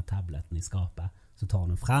hele tiden tableten i skapet. Så tar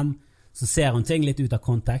hun frem, så ser hun ting litt ut av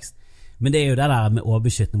kontekst. Men det jo det der med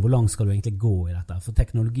overbeskyttende, hvor langt skal du egentlig gå i dette? For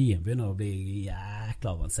teknologien begynner å bli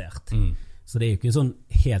jækla avansert. Så det jo ikke sånn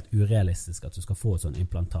helt urealistisk at du skal få et sånn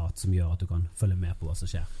implantat som gjør at du kan følge med på hva som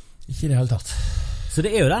skjer. Ikke i det hele tatt. Så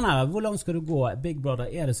det jo den her, hvor langt skal du gå? Big Brother,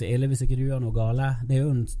 det så ille hvis ikke du gjør noe gale? Det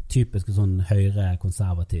jo en typisk sånn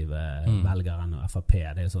høyre-konservative velgeren og FAP.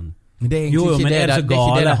 Det sånn men det ikke det, det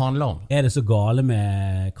ikke det handler om. Det så gale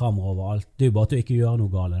med kamera overalt? Det jo bare at du ikke gjør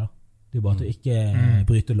noe gale da. Det jo bare at du ikke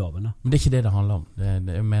bryter loven da. Men det ikke det det handler om.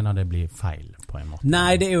 Jeg mener det blir feil på en måte.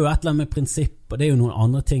 Nei, det jo et eller annet med prinsipp, og det jo noen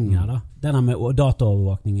andre ting her da. Denne med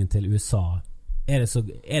dataovervåkningen til USA, det så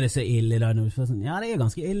ille da? Ja, det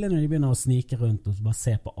ganske ille når de begynner å snike rundt og bare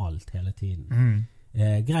se på alt hele tiden.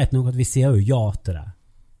 Greit nok at vi sier jo ja til det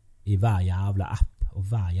i hver jævla app og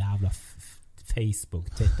hver jævla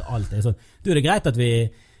Facebook, Twitter, alt det sånn. Det greit at vi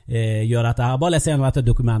gjør dette her. Bare les gjennom dette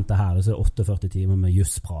dokumentet her, og så 48 timer med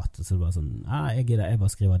jussprat. Så det bare sånn, jeg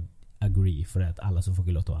bare skriver agree, for ellers så får jeg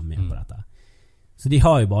ikke lov til å være med på dette. Så de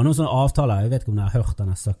har jo bare noen sånne avtaler. Jeg vet ikke om dere har hørt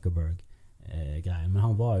denne Zuckerberg-greien, men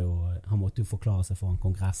han måtte jo forklare seg foran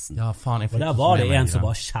kongressen. Ja, faen, og der var det en som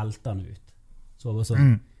bare skjelte han ut. Så var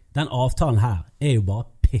sånn, den avtalen her jo bare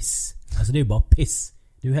piss. Altså det jo bare piss.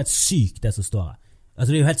 Det jo helt sykt det som står her.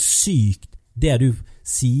 Altså det jo helt sykt det du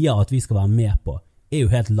sier at vi skal være med på. Jo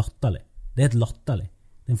helt latterlig. Det helt latterlig.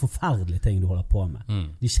 Det en forferdelig ting du holder på med.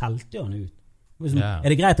 De skjelte jo han ut.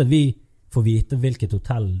 Det greit at vi får vite hvilket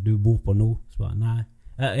hotell du bor på nå? Bare, nei.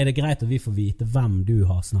 Det greit at vi får vite hvem du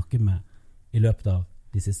har snakket med i løpet av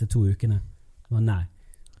de siste 2 ukene? Bare, nei.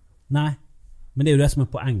 Nei. Men det jo det som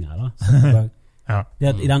poenget da. Det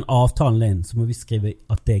at i den avtalen din så må vi skrive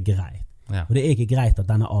at det greit. Og det ikke greit at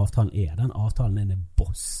denne avtalen den avtalen din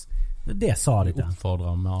boss. Det sa de til.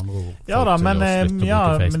 Oppfordrer med andre ord. Ja da,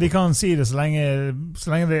 men de kan si det så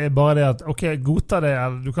lenge det bare det at ok, godta det,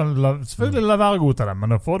 du kan selvfølgelig la være å godta det,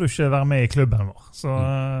 men da får du ikke være med i klubben vår. Så,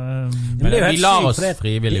 men vi lar oss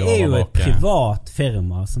frivillig overvåke. Det jo et privat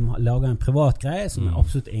firma som lager en privat greie som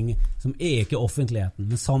absolutt ingen, som ikke offentligheten,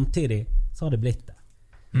 men samtidig så har det blitt det.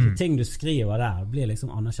 Så ting du skriver der blir liksom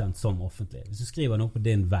anerkjent som offentlig. Hvis du skriver noe på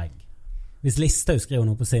din vegg, Hvis Listhaug skriver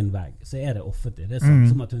noe på sin vegg, så det offentlig. Det sånn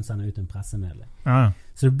som at hun sender ut en pressemedling.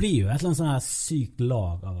 Så det blir jo et eller annet sånn her sykt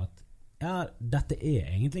lag av at dette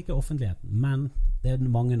egentlig ikke offentligheten, men det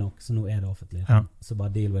mange nok, så nå det offentligheten. Så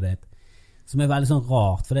bare deal with it. Som veldig sånn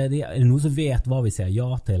rart, for det noen som vet hva vi sier ja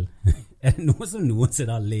til? Det noen som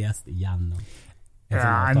noensinne har lest igjennom?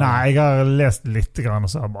 Nei, jeg har lest litt grann,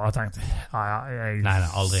 og så har jeg bare tenkt nei,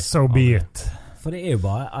 aldri. So be it. For det jo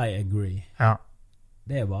bare I agree. Ja.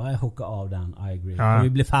 Det bare hooke av den I agree. Og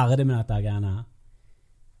vi blir ferdig med dette greiene her.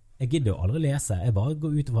 Jeg gidder jo aldri lese. Jeg bare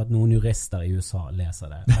går ut over at noen jurister i USA leser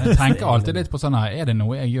det. Jeg tenker alltid litt på sånn her, det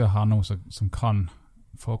noe jeg gjør her nå som kan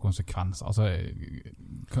få konsekvens? Altså,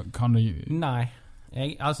 kan du... Nei.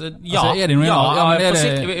 I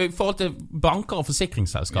forhold til banker og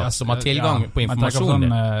forsikringsselskap som har tilgang på informasjon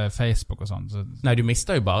sånn, Facebook og sånn Nei, du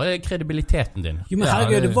mister jo bare kredibiliteten din. Jo, men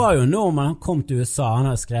herregud, det var jo når man kom til USA, han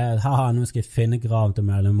hadde skrevet haha, nå skal jeg finne graven til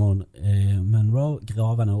Marilyn Monroe,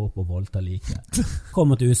 graven opp og voldta like.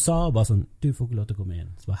 Kommer til USA og bare sånn, du får ikke lov til å komme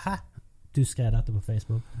inn. Så bare, hæ? Du skrev dette på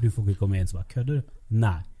Facebook, du får ikke komme inn. Så bare, kødder du?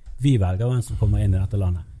 Nei, vi velger hvem som kommer inn i dette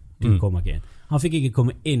landet. Du kommer ikke inn. Han fikk ikke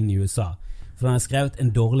komme inn i USA for han har skrevet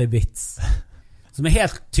en dårlig vits som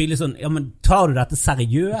helt tydelig sånn, ja, men tar du dette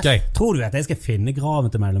seriøst? Okay. Tror du at jeg skal finne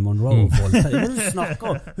graven til Marilyn Monroe? Hva du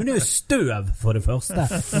snakker om? Hun jo støv for det første,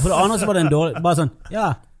 og for det andre så var det en dårlig, bare sånn,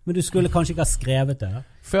 ja, men du skulle kanskje ikke ha skrevet det da?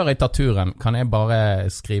 Før jeg tar turen, kan jeg bare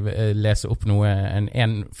lese opp noe,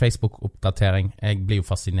 en Facebook-oppdatering. Jeg blir jo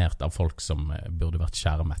fascinert av folk som burde vært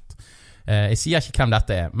skjermet. Jeg sier ikke hvem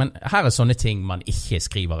dette men her sånne ting man ikke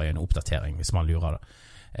skriver i en oppdatering, hvis man lurer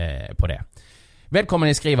på det.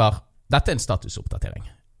 Vedkommende skriver, dette en statusoppdatering.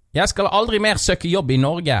 Jeg skal aldri mer søke jobb i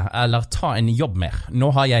Norge eller ta en jobb mer. Nå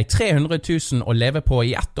har jeg 300 000 å leve på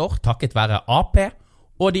i 1 år, takket være AP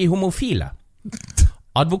og de homofile.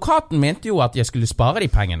 Advokaten mente jo at jeg skulle spare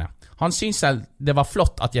de pengene. Han syntes det var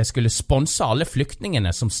flott at jeg skulle sponse alle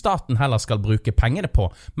flyktningene som staten heller skal bruke pengene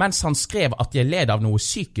på, mens han skrev at jeg led av noe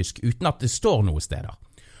psykisk uten at det står noe steder.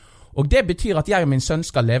 Og det betyr at jeg og min sønn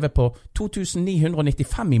skal leve på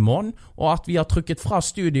 2.995 i måneden, og at vi har trykket fra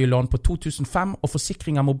studielån på 2.005 og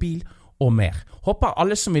forsikring av mobil og mer. Håper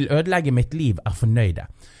alle som vil ødelegge mitt liv fornøyde.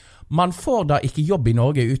 Man får da ikke jobb i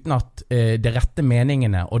Norge uten at det rette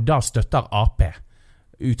meningene, og da støtter AP.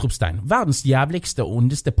 Utropstegn. Verdens jævligste og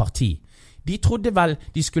ondeste parti. De trodde vel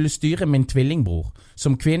de skulle styre min tvillingbror.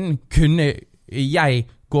 Som kvinnen kunne jeg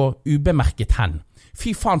gå ubemerket hen.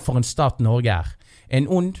 Fy faen for en stat Norge En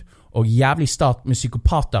ond og jævlig stat med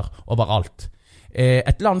psykopater overalt.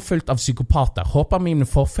 Et land fullt av psykopater. Håper mine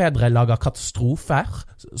forfedre lager katastrofer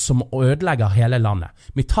som ødelegger hele landet.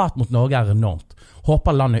 Mitt hat mot Norge enormt.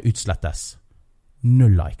 Håper landet utslettes.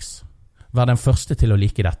 0 likes. Vær den første til å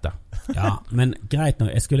like dette. Ja, men greit nå,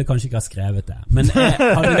 jeg skulle kanskje ikke ha skrevet det. Men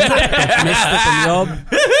har du nettopp mistet en jobb?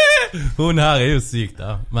 Hun her jo syk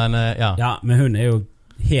da, men ja. Ja, men hun jo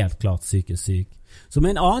helt klart psykisk syk. Som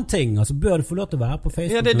en annen ting, altså bør du få lov til å være på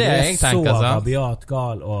Facebook ja, det jeg tenker, så rabiat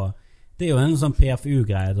gal, og det jo en sånn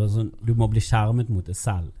PFU-greie, sånn, du må bli skjermet mot det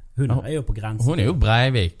selv. Hun jo på grensen. Hun jo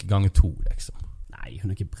Breivik ganger 2, liksom. Nei,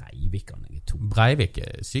 hun ikke Breivik ganger 2. Breivik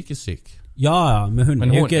psykisk syk. Ja, men hun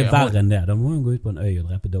jo ikke verre enn det. Da må hun gå ut på en øy og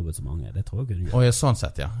drepe dobbelt så mange. Det tror jeg ikke hun gjør. Ja, sånn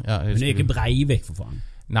sett, ja. Hun ikke Breivik, for faen.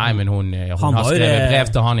 Nei, men hun har skrevet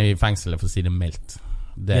brev til han i fengselet, for å si det mildt.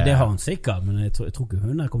 Ja, det har hun sikkert, men jeg tror ikke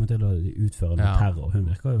hun kommer til å utføre noe terror. Hun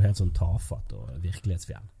virker jo helt sånn tafatt og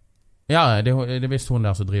virkelighetsfjern. Ja, det visst hun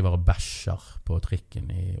der som driver og bæsjer på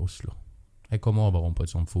trikken i Oslo. Jeg kom over henne på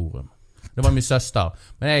et sånt forum. Det var min søster,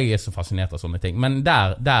 men jeg så fascinert av sånne ting. Men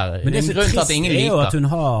der men det som trist jo at hun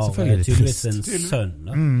har tydeligvis en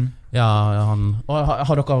sønn. Ja,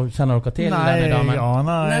 kjenner dere til denne damen?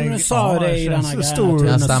 Nei, men hun sa det i denne greia.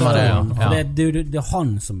 Ja, stemmer det, ja. Det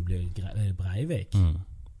han som blir Breivik.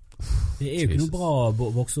 Det jo ikke noe bra å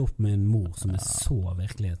vokse opp med en mor som så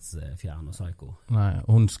virkelighetsfjern og psyko. Nei,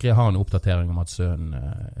 hun har en oppdatering om at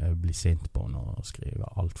sønnen blir sint på henne og skriver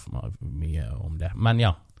alt for mye om det. Men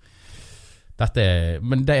ja, dette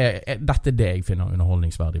det jeg finner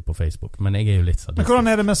underholdningsverdig på Facebook, men jeg jo litt sadist. Men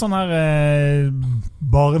hvordan det med sånn her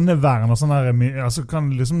barnevern og sånn her, altså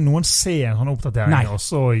kan liksom noen se en sånn oppdatering og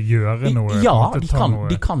så gjøre noe? Ja, de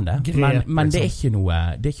kan det, men det ikke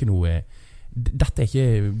noe dette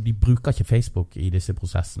ikke, de bruker ikke Facebook i disse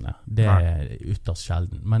prosessene. Det ytterst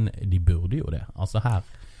sjelden, men de burde jo det. Altså her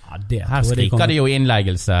skriker de jo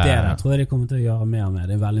innleggelse. Det tror jeg de kommer til å gjøre mer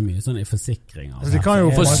med. Det veldig mye sånn i forsikringer.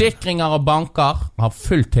 Forsikringer og banker har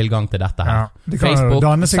full tilgang til dette her.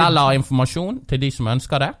 Facebook selger informasjon til de som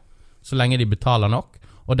ønsker det, så lenge de betaler nok.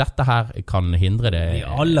 Og dette her kan hindre det. De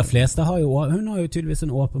aller fleste har jo, hun har jo tydeligvis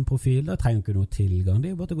en åpen profil, da trenger ikke noe tilgang, det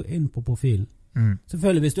er jo bare å gå inn på profilen.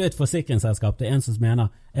 Selvfølgelig, hvis du er et forsikringsselskap, det er en som mener,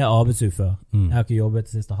 jeg er arbeidsufør, jeg har ikke jobbet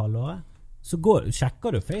det siste halvåret, så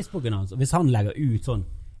sjekker du Facebooken hans, og hvis han legger ut sånn,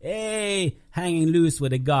 hey, hanging loose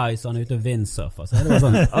with a guy, så han er ute og vindsurfer, så er det bare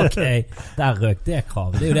sånn, ok, der røk det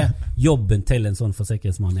kravet. Det er jo det jobben til en sånn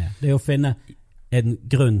forsikringsmann er. Det er å finne en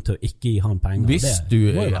grunn til å ikke gi han penger. Hvis du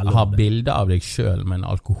har bilder av deg selv med en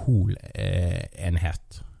alkoholenhet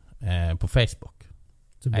på Facebook,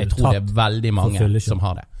 jeg tror det er veldig mange som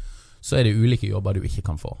har det, så er det ulike jobber du ikke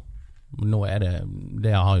kan få. Nå er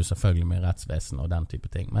det har jo selvfølgelig med rettsvesen og den type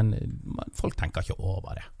ting, men folk tenker ikke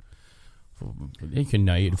over det. Det er ikke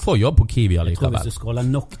nøye. Du får jobb på Kiwi allikevel. Jeg tror hvis du scroller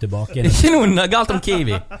nok tilbake. Det er ikke noe galt om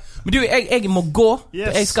Kiwi. Men du, jeg må gå.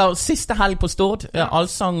 Yes. Jeg skal siste helg på Stord.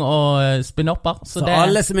 Allsang og spinopper. Så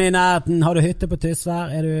alle som er i nærheten, har du hytte på Tysvær?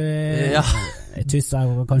 Er du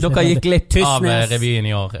Tysvær? Dere gikk glipp av revyen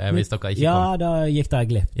i år, hvis dere ikke kom. Ja, da gikk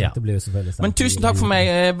dere glipp. Dette blir jo selvfølgelig sant. Men tusen takk for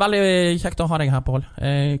meg. Veldig kjekt å ha deg her, Pål.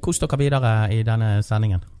 Kos dere videre i denne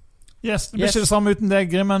sendingen. Yes, det blir ikke det samme uten deg,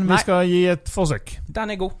 Grimmen. Vi skal gi et forsøk.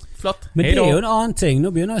 Den er god. Flott. Men det er jo en annen ting. Nå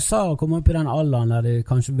begynner Sara å komme opp i den alderen der de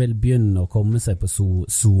kanskje vil begynne å komme seg på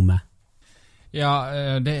Zoom. Ja,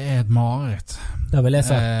 det er et mareritt. Da vil jeg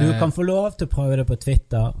si, du kan få lov til å prøve det på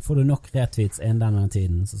Twitter. Får du nok retweets innen denne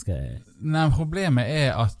tiden, så skal jeg... Nei, problemet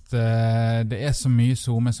er at det er så mye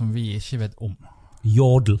Zoom som vi ikke vet om.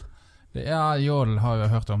 Jodel. Ja, Jodel har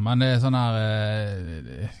jeg hørt om, men det er sånn her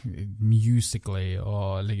Musical.ly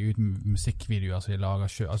og legge ut musikkvideoer som de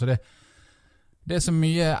lager selv. Altså det er så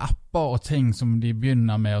mye apper og ting som de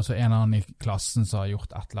begynner med, og så en eller annen i klassen som har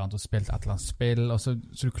gjort et eller annet og spilt et eller annet spill, og så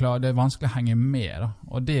det er vanskelig å henge med da.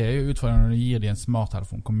 Og det er jo utfordrende når du gir dem en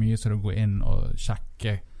smarttelefon, hvor mye skal du gå inn og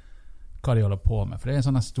sjekke hva de holder på med, for det er en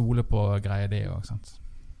sånn her stole på greie det også, sant?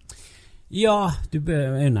 Ja, det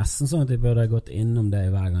er jo nesten sånn at de burde ha gått innom det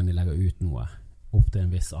hver gang de legger ut noe opp til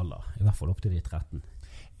en viss alder, i hvert fall opp til de 13.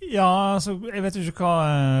 Ja, altså, jeg vet jo ikke hva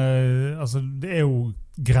altså, det er jo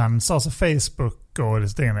grenser, altså Facebook og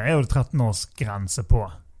disse tingene er jo 13 års grense på.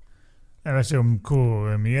 Jeg vet ikke om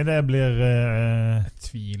hvor mye det blir Jeg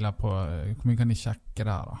tviler på hvor mye kan de sjekke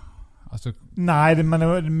der da? Altså, nei, men det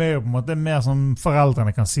er jo på en måte mer sånn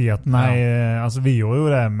foreldrene kan si at nei, altså vi gjorde jo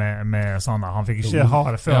det med sånn han fikk ikke ha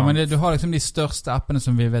det før. Ja, men du har liksom de største appene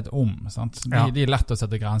som vi vet om, sant? De er lett å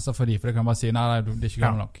sette grenser for de, for det kan bare si, nei, det er ikke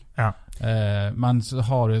gammel nok. Ja. Men så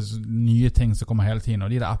har du nye ting som kommer hele tiden,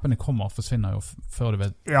 og de der appene kommer og forsvinner jo før du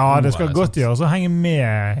vet. Ja, det skal godt gjøre, så henge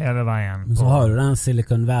med hele veien. Men så har du den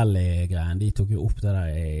Silicon Valley-greien, de tok jo opp det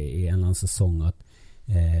der i en eller annen sesong, at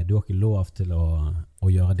du har ikke lov til å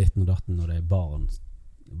gjøre ditten og datten når det er barn.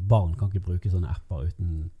 Barn kan ikke bruke sånne apper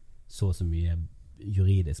uten så mye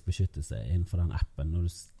juridisk beskyttelse innenfor den appen. Når du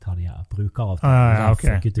tar de her brukeravtalen,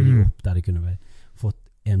 fucket de opp der de kunne fått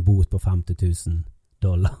en bot på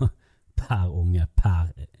 $50,000 per unge,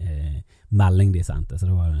 per melding de sendte. Så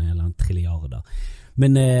det var en eller annen trilliarder.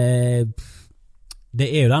 Men det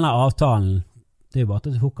er jo denne avtalen, det er jo bare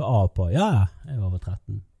at du hukker av på, ja, jeg er over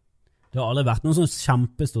 13. Det har aldri vært noen sånn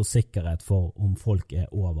kjempestor sikkerhet for om folk er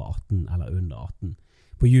over 18 eller under 18.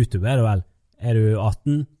 På YouTube er det vel, er du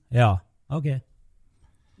 18? Ja, ok.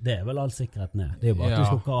 Det er vel all sikkerheten er. Det er jo bare at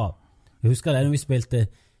du hukker av. Jeg husker det når vi spilte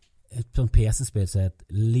et sånn PC-spill som het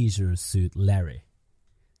Leisure Suit Larry,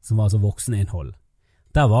 som var altså vokseninnhold.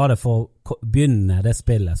 Der var det for å begynne det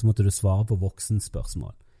spillet, så måtte du svare på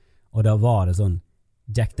voksenspørsmål. Og da var det sånn,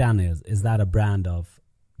 Jack Daniels, is that a brand of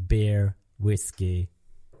beer, whisky,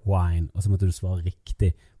 wine, og så måtte du svare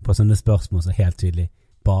riktig på sånne spørsmål som helt tydelig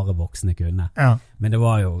bare voksne kunne. Ja. Men det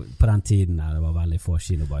var jo på den tiden der det var veldig få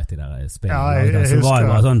kilobyte i der spillet. Ja, så var det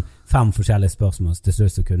bare sånn 5 forskjellige spørsmål, til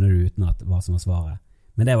slutt så kunne du uten at hva som var svaret.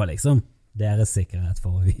 Men det var liksom deres sikkerhet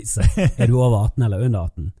for å vise. Er du over 18 eller under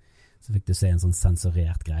 18? Så fikk du se en sånn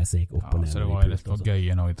sensurert greie som gikk opp og ned. Så det var jo litt for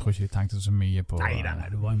gøy nå. Jeg tror ikke de tenkte så mye på... Nei,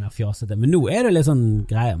 du var jo mer fjasete. Men nå er det litt sånn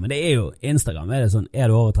greier. Men det er jo Instagram, er det sånn, er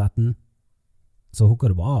du over 13? Så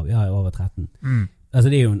hukker du bare av, jeg er over 13. Altså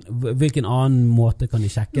det er jo, hvilken annen måte kan de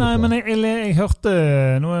sjekke det på? Nei, men jeg hørte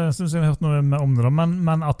noe, jeg synes jeg har hørt noe om det da,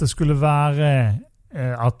 men at det skulle være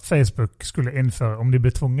at Facebook skulle innføre, om de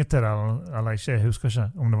ble tvunget til det eller ikke, jeg husker ikke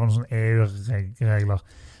om det var noen sånne EU-regler,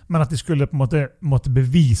 men at de skulle på en måte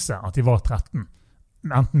bevise at de var 13.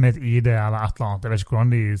 Enten med et ID eller et eller annet. Jeg vet ikke hvordan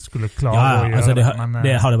de skulle klare å gjøre altså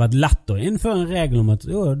det hadde vært lett å innføre en regel om at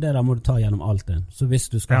jo, det der må du ta gjennom Altinn. Så hvis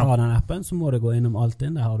du skal ha den appen, så må du gå innom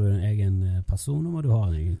Altinn. Der har du en egen personnummer, du har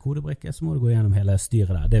en egen kodebrikke, så må du gå gjennom hele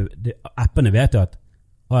styret der. Appene vet jo at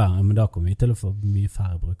men da kommer vi til å få mye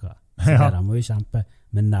færre brukere. Så det der må vi kjempe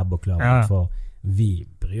med nebb og klør for Vi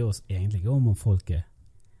bryr oss egentlig ikke om folk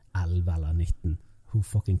 11 eller 19. Who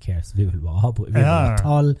fucking cares? Vi vil bare ha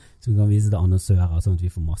tall som vi kan vise til annonsører, sånn at vi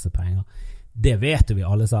får masse penger. Det vet vi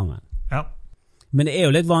alle sammen. Ja. Men det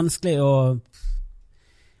jo litt vanskelig å...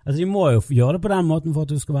 Altså, de må jo gjøre det på den måten for at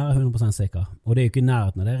du skal være 100% sikker. Og det jo ikke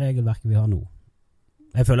nærheten av det regelverket vi har nå.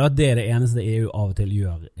 Jeg føler at det det eneste EU av og til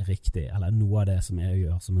gjør riktig, eller noe av det som EU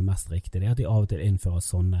gjør som mest riktig, det at de av og til innfører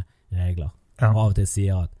sånne regler. Og av og til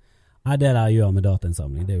sier at det der gjør med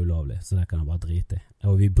datainnsamling, det ulovlig, så det kan jeg bare drite i.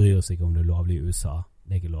 Og vi bryr oss ikke om det lovlig i USA,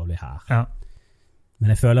 det ikke lovlig her. Ja. Men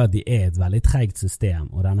jeg føler at de et veldig tregt system,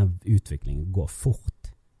 og denne utviklingen går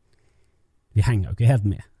fort. Vi henger jo ikke helt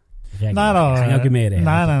med. Henger ikke med i det.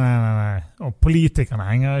 Nei. Og politikerne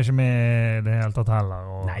henger ikke med i det hele tatt heller.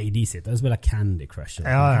 Og... Nei, de sitter og spiller Candy Crush.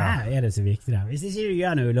 Her det så viktig der. Hvis ikke du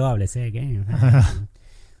gjør noe ulovlig, så jeg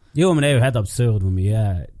Jo, men det jo helt absurd hvor mye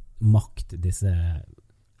makt disse...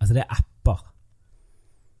 Altså det apper.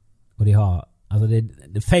 Og de har... Altså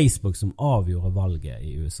det Facebook som avgjorde valget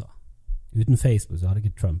i USA. Uten Facebook så hadde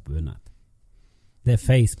ikke Trump vunnet. Det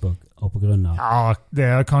Facebook, og på grunn av... Ja,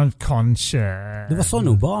 det kan kanskje... Det var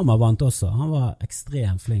sånn Obama vant også. Han var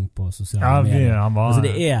ekstremt flink på sosiale medier. Ja, han var... Altså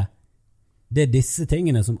det disse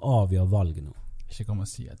tingene som avgjør valget nå. Ikke kom å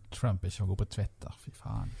si at Trump ikke går på Twitter, fy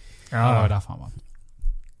faen. Ja, det var derfor han vant.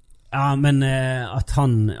 Ja, men at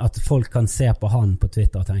folk kan se på han på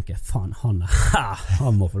Twitter og tenke, faen,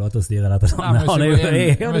 han må få lov til å styre dette.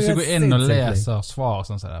 Hvis du går inn og leser svar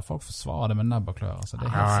sånn som det, folk får svare det med nebb og klør. Altså,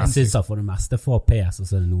 jeg synes at for det meste får pes, og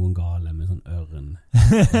så det noen gale med sånn ørren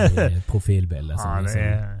profilbilde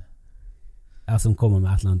som kommer med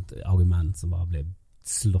et eller annet argument som bare blir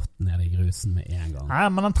slått ned i grusen med en gang. Nei,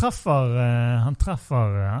 men han treffer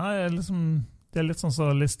liksom... Det litt sånn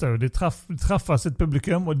som Listhaug. De treffer sitt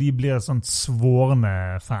publikum, og de blir sånn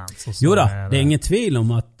svorne fans. Jo da, det ingen tvil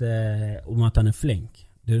om at han flink.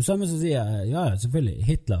 Det jo samme som sier, ja, selvfølgelig,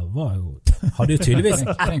 Hitler hadde jo tydeligvis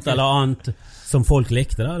et eller annet som folk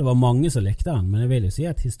likte da. Det var mange som likte han, men jeg vil jo si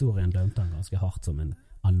at historien dømte han ganske hardt som en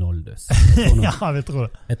Arnoldus.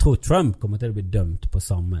 Jeg tror Trump kommer til å bli dømt på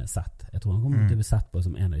samme sett. Jeg tror han kommer til å bli sett på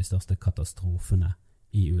som en av de største katastrofene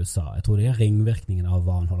i USA. Jeg tror det ringvirkningen av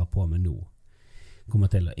hva han holder på med nå.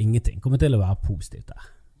 Ingenting kommer til å være positivt der.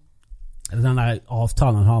 Den der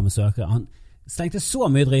avtalen han har med Sør-Korea, han slengte så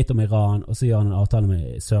mye drit om Iran, og så gjør han en avtale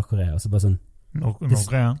med Sør-Korea, og så bare sånn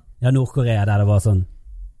Nord-Korea? Ja, Nord-Korea, der det var sånn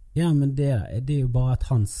ja, men det jo bare at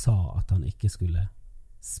han sa at han ikke skulle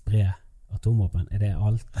spre atomvåpen. Det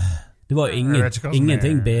alt? Det var jo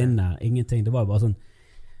ingenting bindende, ingenting. Det var bare sånn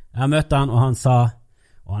jeg møtte han, og han sa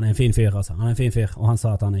og han en fin fyr, altså. Han en fin fyr, og han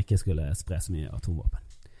sa at han ikke skulle spre så mye atomvåpen.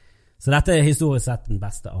 Så dette historisk sett den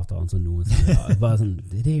beste avtalen som noensinne har. Sånn,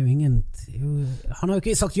 det jo ingen... han har jo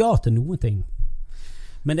ikke sagt ja til noen ting.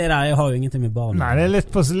 Men det der har jo ingenting med barn. Nei, det litt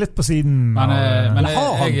på siden. Men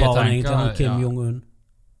har han barn egentlig, han Kim Jong-un?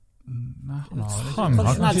 Nei,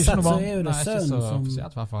 tradisjonelt sett så jo det sønn som... I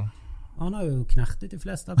hvert fall. Han har jo knertet de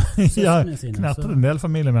fleste av søskene sine. Ja, knertet en del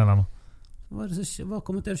familiemedlemmer. Hva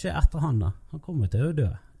kommer til å skje etter han da? Han kommer til å dø.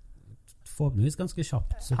 Forhåpentligvis ganske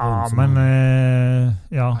kjapt. Men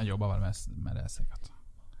han jobber vel med det sikkert.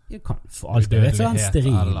 For alt det vet så er han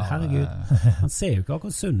steril. Herregud. Han ser jo ikke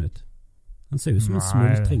akkurat sunn ut. Han ser jo som en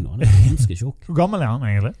smultring nå. Han ganske tjukk. Hvor gammel han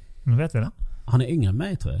egentlig? Nå vet vi det. Han yngre enn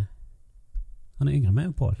meg, tror jeg. Han yngre enn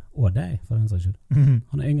meg og Pål. Og deg, for den saks skyld.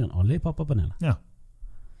 Han yngre enn alle i pappapanelet. Ja.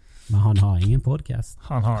 Men han har ingen podcast.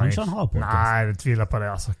 Kanskje han har podcast. Nei, jeg tviler på det.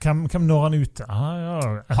 Altså. Hvem når han ut?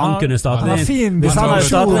 Han kunne starte hvis han hadde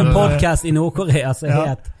startet en podcast i Nord-Korea som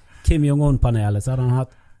het Kim Jong-un-panelet, så hadde han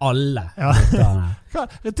hatt alle.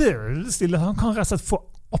 Det stille. Han kan rett og slett få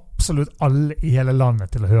absolutt alle i hele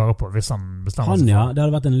landet til å høre på hvis han bestemmer seg for. Det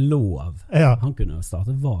hadde vært en lov. Han kunne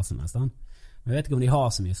starte hva som helst. Men jeg vet ikke om de har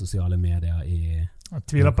så mye sosiale medier i... Jeg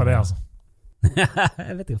tviler på det, altså.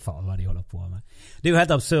 Jeg vet ikke faen hva de holder på med. Det jo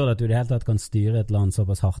helt absurd at du i det hele tatt kan styre et land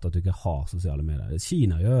såpass hardt at du ikke har sosiale medier.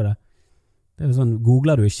 Kina gjør det. Det jo sånn,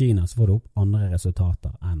 googler du i Kina så får du opp andre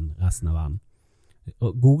resultater enn resten av verden.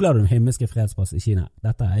 Og googler du den himmelske fredsplass i Kina,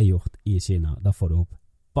 dette gjort i Kina, da får du opp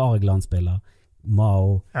bare glansbilder,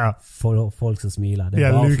 Mao, folk som smiler. De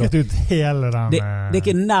har luket ut hele den... Det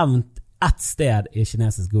ikke nevnt ett sted i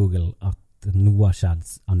kinesisk Google at noe har skjedd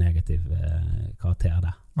av negativ karakter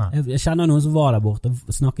der. Jeg kjenner noen som var der borte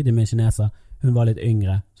og snakket med en kineser. Hun var litt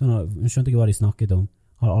yngre, så hun skjønte ikke hva de snakket om.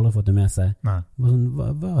 Hadde aldri fått det med seg. Sånn,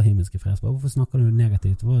 hva er himmelske fredsplass? Hvorfor snakker du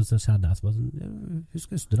negativt? Hva er det som skjedde? Sånn,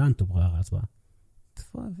 husker du studentopprøret?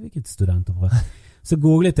 Hvilket studentopprør? Så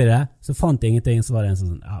googlet jeg det, så fant jeg ingenting. Så var det en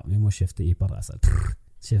sånn, vi må skifte IP-adresse.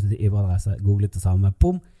 Skiftet IP-adresse, googlet det samme.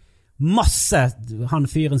 Boom! masse, han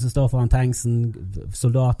fyren som står foran tanksen,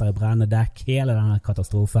 soldater i brennende dekk, hele denne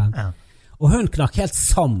katastrofen. Ja. Og hun knakk helt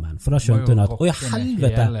sammen, for da skjønte hun at, åja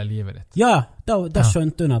helvete, hele livet ditt. Ja, da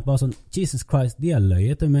skjønte hun at bare sånn, Jesus Christ, de har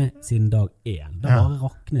løyet til meg siden dag 1. Da bare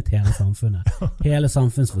raknet hele samfunnet. Hele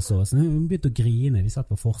samfunnsforståelsen. Hun begynte å grine, de satt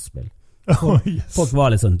på forspill. Folk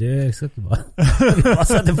var litt sånn, du, jeg skal ikke bare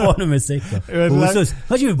sette på noe musikk. Kose oss.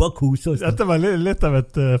 Kan ikke vi bare kose oss? Dette var litt av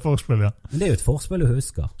et forspill, ja. Men det er jo et forspill du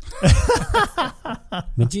husker.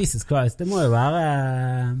 Men Jesus Christ, det må jo være...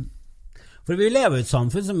 For vi lever i et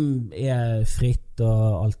samfunn som er fritt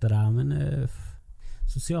og alt det der, men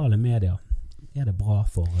sosiale medier, er det bra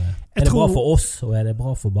for bra for oss, og er det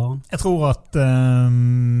bra for barn? Jeg tror at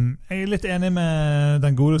jeg er litt enig med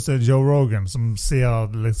den godeste Joe Rogan, som sier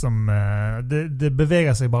liksom, det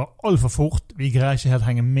beveger seg bare alt for fort, vi greier ikke helt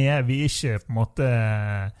henge med, vi er ikke på en måte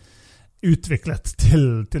utviklet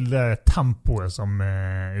til det tempoet som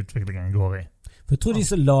utviklingen går i. For jeg tror de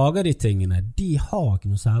som lager de tingene, de har ikke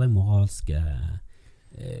noe særlig moralske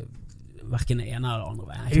hverken det ene eller andre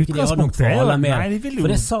veien. Jeg tror ikke de har noen kvaler med det.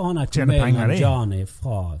 For det sa han her Kumail Johnny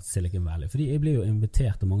fra Silicon Valley. For de blir jo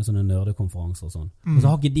invitert til mange sånne nerdekonferanser og sånn. Og så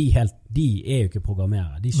har ikke de er jo ikke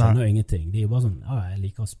programmerere. De skjønner jo ingenting. De er jo bare sånn, jeg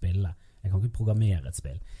liker å spille. Jeg kan ikke programmere et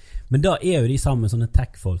spill. Men da er jo de sammen med sånne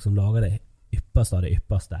tech-folk som lager det ypperste av det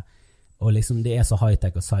ypperste. Og liksom det er så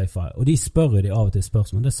high-tech og sci-fi. Og de spør jo de av og til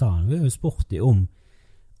spørsmål. Det sa han. Vi har jo spurt de om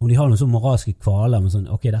de har noen sånn moralske kvaler, men sånn,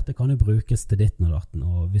 ok, dette kan jo brukes til ditten og datten,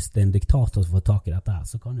 og hvis det er en diktator som får tak i dette her,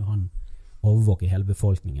 så kan jo han overvåke hele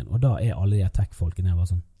befolkningen. Og da er alle de tech-folkene bare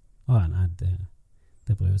sånn, nei,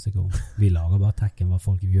 det bryr vi seg ikke om. Vi lager bare tekken hva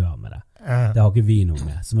folk gjør med det. Det har ikke vi noe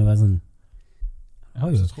med. Som er bare sånn,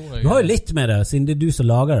 du har jo litt med det, siden det er du som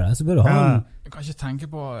lager det, så bør du ha en... Du kan ikke tenke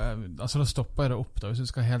på, altså da stopper jeg det opp da, hvis du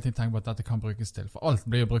skal hele tiden tenke på at dette kan brukes til, for alt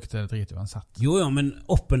blir jo brukt til drit uansett. Jo, men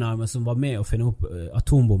Oppenheimer som var med å finne opp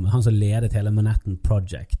atombomben, han som ledet hele Manhattan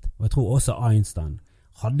Project, og jeg tror også Einstein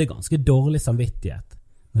hadde ganske dårlig samvittighet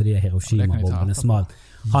når de Hiroshima-bombene smalt.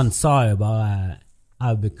 Han sa jo bare,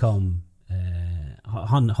 han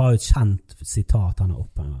har jo et kjent sitat, han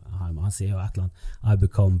Oppenheimer, han sier jo et eller annet, I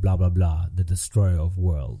become bla bla bla, the destroyer of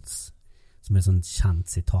worlds, som er sånn kjent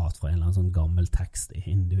sitat fra en eller annen sånn gammel tekst,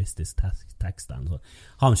 hinduistisk tekst.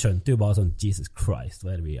 Han skjønte jo bare sånn, Jesus Christ, hva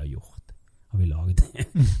er det vi har gjort?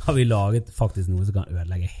 Har vi laget faktisk noe som kan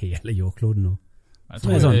ødelegge hele jordkloden nå?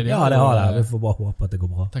 Sånn, ja, det har det. Vi får bare håpe at det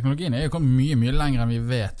går bra. Teknologien er jo kommet mye lenger enn vi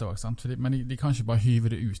vet også, sant? Men de kan ikke bare hyve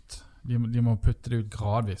det ut. De må putte det ut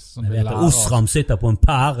gradvis. Sånn jeg vet at Osram sitter på en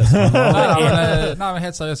pære. Nei, men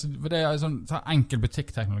helt seriøst, for det er sånn enkel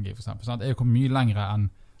butikkteknologi for eksempel, sant? Det er jo kommet mye lengre enn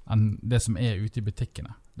det som er ute i butikkene.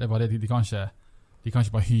 Det er bare det, de kan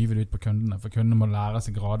ikke bare hyve det ut på kundene, for kundene må lære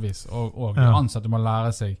seg gradvis, og de ansatte må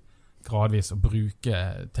lære seg gradvis å bruke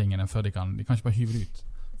tingene før de kan ikke bare hyve det ut.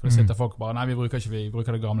 For det sitter folk bare, nei, vi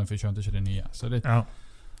bruker det gamle, for vi skjønte ikke det nye. Så det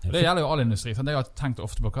gjelder jo all industri. Så jeg har tenkt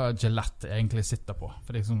ofte på hva Gillette egentlig sitter på. For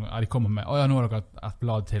det er sånn, de kommer med, nå har dere et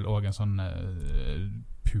blad til, og en sånn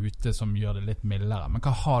pute som gjør det litt mildere. Men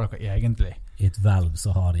hva har dere egentlig? I et hvelv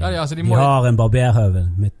så har de, altså de har en barberhøvel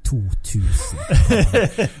med 2000.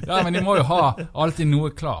 Ja, men de må jo ha alltid noe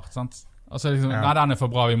klart, sant? Altså liksom, nei, den er for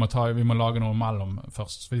bra, vi må lage noe mellom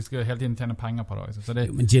først. For de skal hele tiden tjene penger på det. Så det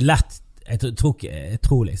men Gillette, jeg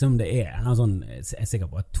tror liksom det er en sånn, jeg er sikker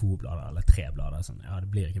på 2 blader eller 3 blader sånn, ja, det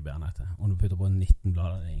blir ikke bedre enn dette. Om du putter på 19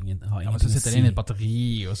 blader, det er ingen men så sitter det inn i et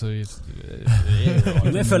batteri, og så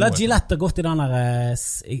men jeg føler at Gillette har gått i den der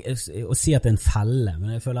å si at det er en felle,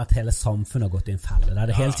 men jeg føler at hele samfunnet har gått i en felle. Det er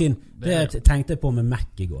det hele tiden, det tenkte jeg på med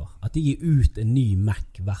Mac i går, at de gir ut en ny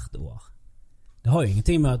Mac hvert år. Det har jo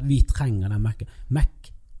ingenting med at vi trenger den Mac.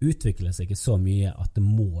 Mac utvikler seg ikke så mye at det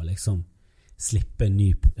må liksom slippe en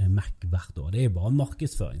ny Mac hvert år. Det er jo bare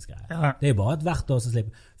markedsføringsgreier. Ja. Det er bare et hvert år som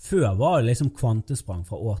slipper. Før var det liksom kvantesprang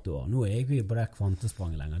fra år til år. Nå er vi på det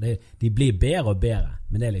kvantespranget lenger. De blir bedre og bedre,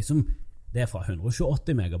 men det er liksom, det er fra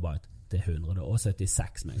 128 megabyte til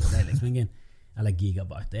 176 megabyte. Det er liksom ingen, eller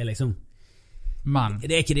gigabyte. Det er liksom,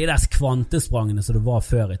 det er ikke de der kvantesprangene som det var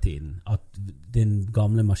før i tiden, at din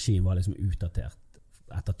gamle maskin var liksom utdatert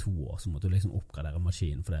etter 2 år, så måtte du liksom oppgradere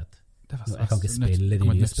maskinen for det. Jeg kan ikke spille de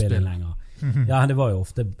nye spillene lenger. Ja, det var jo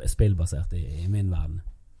ofte spillbasert i min verden.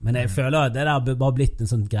 Men jeg føler at det der bare blitt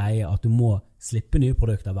en sånn greie at du må slippe nye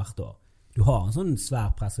produkter hvert år. Du har en sånn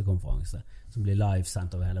svær pressekonferanse som blir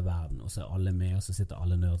live-sendt over hele verden, og så er alle med, og så sitter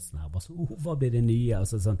alle nerdsene her, bare så, hva blir det nye? Og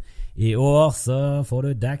så sånn, i år så får du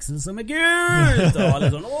Daxel som er gult! Og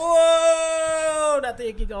alle sånn, dette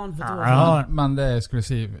gikk ikke an for 2 år. Men det jeg skulle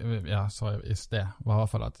si, sa i sted, var i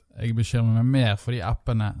hvert fall at jeg bekymrer meg mer for de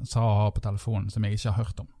appene Sara har på telefonen, som jeg ikke har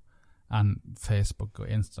hørt om, enn Facebook og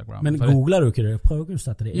Instagram. Men googler du ikke det? Prøver du å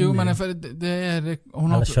sette det inn? Jo, men for det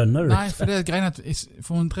eller skjønner du Nei, for det greien at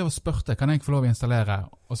for hun drev og spørte, kan jeg få lov å installere?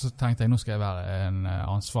 Og så tenkte jeg, nå skal jeg være en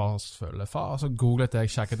ansvarsfull far. Og så googlet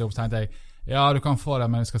jeg, sjekket det opp, så tenkte jeg, ja, du kan få det,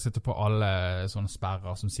 men vi skal sitte på alle sånne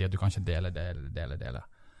sperrer som sier at du kan ikke dele.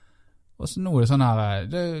 Og så nå det sånn her,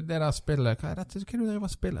 det der spillet, hva dette? Hva du driver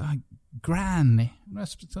og spiller? Granny. Nå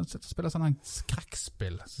spiller sånn en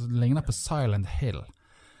skrekkspill, som ligner på Silent Hill.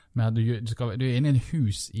 Men at du inne i et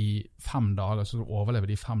hus i 5 dager, så du overlever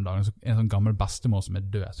de 5 dagene, så en sånn gammel bestemor som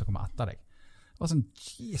død, som kommer etter deg. Det var sånn,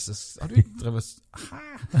 Jesus, har du drevet...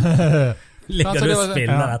 Hæ? Ligger du og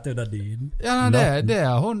spiller rett under dyden? Ja,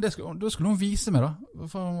 da skulle hun vise meg da,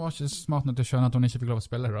 for hun var ikke smart nok til å skjønne at hun ikke fikk lov å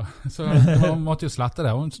spille det da. Så hun måtte jo slette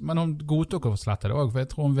det, men hun godtok å slette det også, for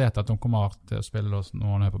jeg tror hun vet at hun kommer til å spille det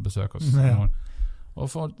når hun er på besøk hos noen. Og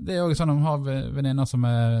for, det er jo sånn at hun har venninner som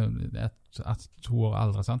er 1-2 år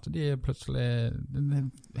eldre, sant? De er plutselig en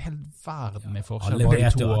hel verden i forskjell. Alle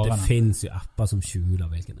vet jo at det finnes jo apper som skjuler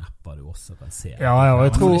hvilken apper du også kan se. Ja, og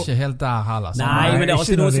jeg tror... Men ikke helt der heller. Nei, men det er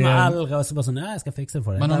alltid noen som er eldre, og så bare sånn, ja, jeg skal fikse det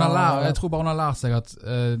for deg. Men jeg tror bare hun har lært seg at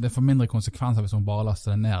det får mindre konsekvenser hvis hun bare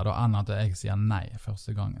laster det ned, da, enn at jeg sier nei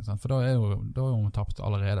første gangen. Sant? For da er hun tapt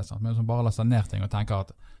allerede. Sant? Men hvis hun bare laster ned ting og tenker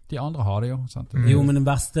at de andre har det jo. Sant? Jo, men det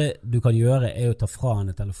verste du kan gjøre er å ta fra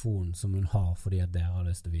henne telefonen som hun har fordi at dere har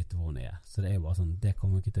lyst til å vite hvor hun er. Så det er jo bare sånn, det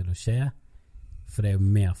kommer ikke til å skje, for det er jo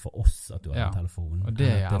mer for oss at du har en telefon. Og det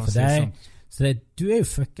er for deg. Så du er jo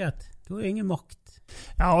fucket. Du har jo ingen makt.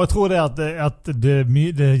 Ja, og jeg tror det at det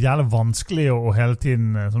er jævlig vanskelig å hele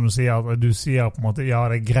tiden, som du sier på en måte, ja,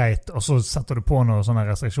 det er greit, og så setter du på noen sånne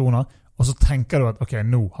restriksjoner, og så tenker du at, ok,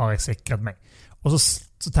 nå har jeg sikret meg. Og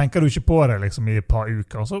så tenker du ikke på det liksom i et par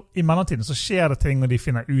uker, og så i mellomtiden så skjer det ting, og de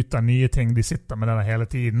finner ut av nye ting, de sitter med det der hele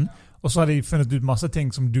tiden, og så har de funnet ut masse ting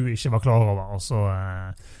som du ikke var klar over, og så...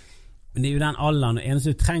 Men det er jo den alderen, og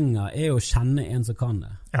eneste du trenger er jo å kjenne en som kan det.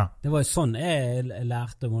 Ja. Det var jo sånn jeg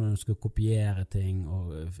lærte hvordan du skulle kopiere ting,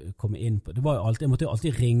 og komme inn på, det var jo alltid, jeg måtte jo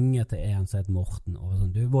alltid ringe til en som het Morten, og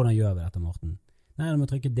sånn, du, hvordan gjør vi dette, Morten? Nei, du må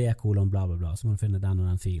trykke D-kolon, bla bla bla, så må du finne den og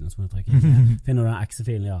den filen, så må du trykke finner du den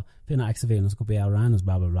exe-filen, ja, finner exe-filen, og så kopierer du den, og så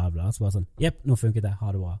bla bla bla bla, så bare sånn, jepp, nå funket det,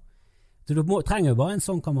 ha det bra. Så du trenger jo bare en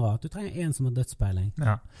sånn kamerat, du trenger en som har dødspeiling,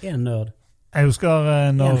 en nerd, jeg husker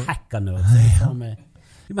en hacker-nerd,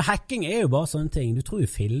 men hacking er jo bare sånne ting, du tror jo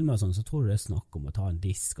filmer og sånn, så tror du det er snakk om å ta en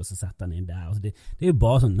disk og så sette den inn der, altså det er jo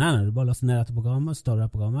bare sånn, nei, du bare laster ned dette programmet, så tar du det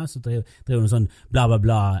programmet, så driver du sånn bla bla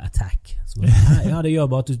bla attack, så bare, ja, det gjør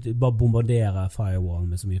bare at du bare bombarderer firewall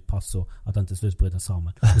med så mye passord at den til slutt bryter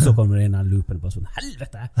sammen, og så kommer du inn i den loopen og bare sånn,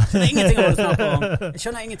 helvete, det er ingenting av det snakker om, jeg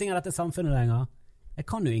skjønner ingenting av dette samfunnet lenger, jeg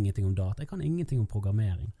kan jo ingenting om data, jeg kan ingenting om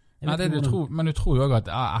programmering. Nei, men du tror jo også at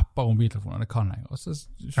apper og mobiltelefoner, det kan jeg. Og så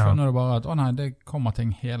skjønner du bare at nei, det kommer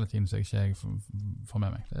ting hele tiden så jeg får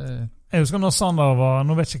med meg. Jeg husker når Sander var,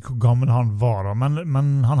 nå vet jeg ikke hvor gammel han var da,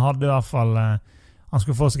 men han hadde i hvert fall, han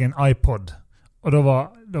skulle få seg en iPod. Og det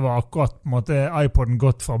var akkurat på en måte iPoden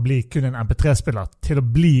gått fra å bli kun en MP3-spiller til å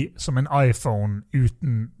bli som en iPhone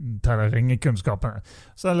uten til ringekunnskapene.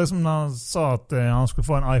 Så liksom når han sa at han skulle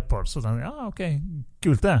få en iPod, så tenkte jeg, ja, ok,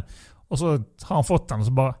 kult det. Og så har han fått den, og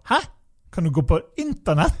så bare, hæ? Kan du gå på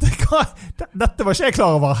internett? Dette var ikke jeg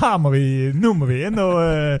klar over. Nå må vi inn og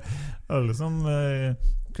liksom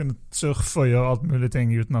kunne surfe og gjøre alt mulig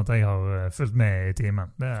ting uten at jeg har fulgt med i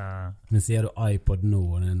timen. Men sier du iPod nå,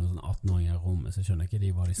 og det er noen sånn 18-åringer i rommet, så skjønner ikke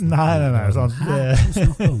de hva de snakker om. Nei, sant.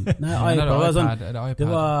 Hæ? Nei, iPod var sånn, det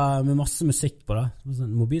var med masse musikk på det.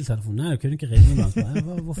 Sånn, mobiltelefon, nei, du kunne ikke ringe med.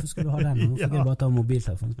 Hvorfor skulle du ha den? Hvorfor kunne jeg bare ta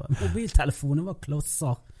mobiltelefonen? Mobiltelefonen var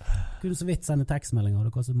klosser. Kunne så vidt sende tekstmeldinger, og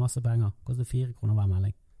det kostet masse penger. Det kostet 4 kroner hver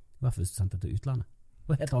melding. I hvert fall hvis du sendte til utlandet. Det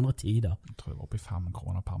var helt andre tider. Jeg tror det var oppe i 5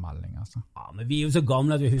 kroner per melding, altså. Ja, men vi er jo så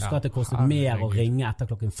gamle at vi husker at det kostet mer å ringe etter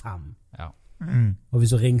 5. Ja. Og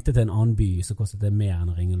hvis du ringte til en annen by, så kostet det mer enn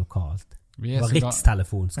å ringe lokalt. Det var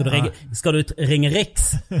rikstelefon. Skal du ringe Riks?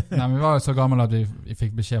 Nei, men vi var jo så gamle at vi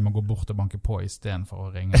fikk beskjed om å gå bort og banke på i stedet for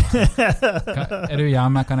å ringe. Er du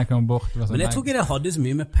hjemme? Kan jeg komme bort? Sånn, men jeg tror ikke det hadde så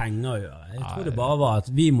mye med penger å gjøre. Jeg tror det bare var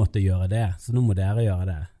at vi måtte gjøre det, så nå må dere gjøre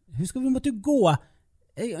det. Husker vi måtte gå.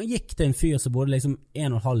 Jeg gikk til en fyr som bodde liksom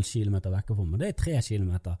 1,5 kilometer vekk fra meg. Det er 3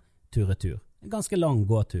 kilometer tur-retur. En ganske lang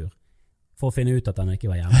gåtur for å finne ut at han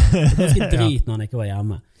ikke var hjemme. Det var ganske drit når han ikke var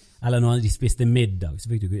hjemme. Eller når de spiste middag,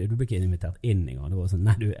 så fikk du ble ikke invitert inn en gang. Det var sånn,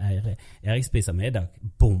 nei, Erik spiser middag,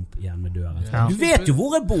 bump igjen med døren. Ja. Du vet jo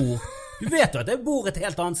hvor jeg bor! Du vet jo at jeg bor et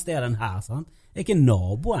helt annet sted enn her, sant? Jeg er ikke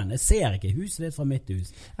naboen, jeg ser ikke huset ditt fra mitt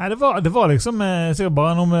hus. Nei, det var liksom sikkert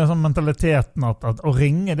bare noe med sånn mentaliteten at å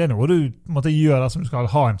ringe, det er noe du måtte gjøre der som du skal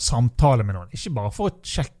ha en samtale med noen. Ikke bare for å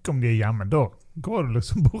sjekke om de er hjemme, da går du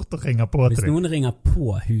liksom bort og ringer på til Hvis dem. noen ringer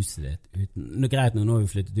på huset ditt uten, det er greit nå har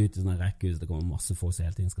vi flyttet ut til sånne rekkehus, det kommer masse folk som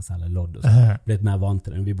hele tiden skal selge lodd og sånn, blitt mer vant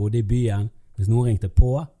til det. Når vi bodde i byen, hvis noen ringte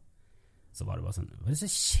på, så var det bare sånn, hva er det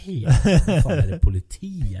som skjer? Hva faen er det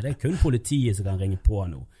politiet? Det er kun politiet som kan ringe på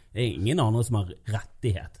nå. Det er ingen andre som har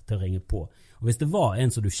rettighet til å ringe på. Og hvis det var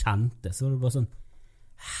en som du kjente, så var det bare sånn,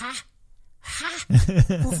 hæ?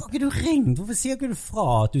 Hvorfor har ikke du ringt? Hvorfor sier ikke du fra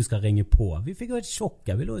at du skal ringe på? Vi fikk jo et sjokk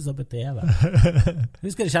her, vi lå jo så på TV.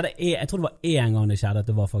 Husker det skjedde, jeg tror det var en gang det skjedde at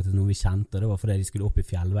det var faktisk noe vi kjente, og det var fordi de skulle opp i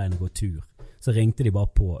fjellveien og gå tur. Så ringte de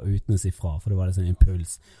bare på uten å si fra, for det var en sånn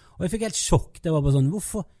impuls. Og jeg fikk helt sjokk, det var bare sånn,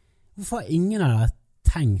 hvorfor har ingen av dere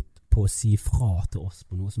tenkt på å si fra til oss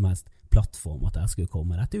på noe som helst plattform at dere skulle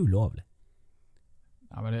komme? Dette er ulovlig.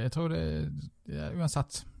 Ja, men jeg tror det er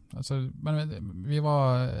uansett. Altså, men jeg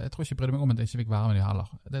tror ikke jeg brydde meg om at jeg ikke fikk være med de heller.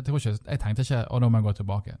 Jeg tenkte ikke, nå må jeg gå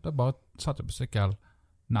tilbake. Da bare satt jeg på sykkel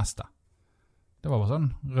neste. Det var bare sånn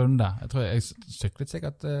runde. Jeg tror jeg syklet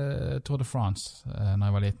sikkert Tour de France når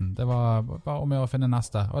jeg var liten. Det var bare om å finne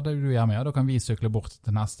neste. Og det du gjør med, da kan vi sykle bort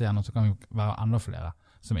til neste igjen, og så kan vi være enda flere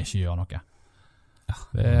som ikke gjør noe. Ja,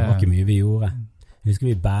 det var ikke mye vi gjorde. Jeg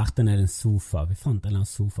husker vi bærte ned en sofa. Vi fant en eller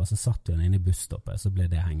annen sofa, så satt vi den inne i busstoppet, så ble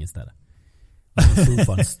det hengestedet.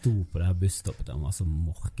 Sofaen sto på det her busstoppet, den var så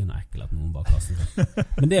morken og ekkel at noen bare kastet seg.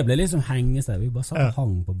 Men det ble liksom hengested, vi bare satt og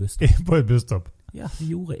hang på busstopp. På et busstopp? Ja,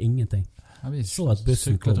 vi gjorde ingenting. Ja, vi så at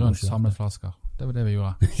bussen syklet rundt samlet flasker. Det var det vi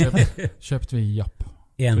gjorde. Kjøpte vi japp.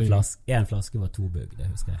 En flaske var 2 bugg,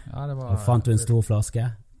 det husker jeg. Ja, det var, og fant du en stor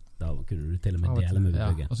flaske, da kunne du til og med dele med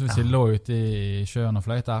buggen. Og så hvis vi lå ute i sjøen og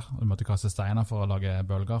fløyt der, og du måtte kaste steiner for å lage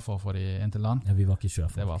bølger for å få de inn til land. Ja, vi var ikke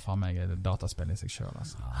sjøfolk. Det var faen meg dataspill i seg selv,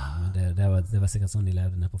 altså. Ja, men det var sikkert sånn de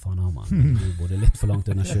levde nede på Fanarman. De bodde litt for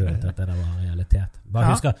langt under sjøen til at det var realitet.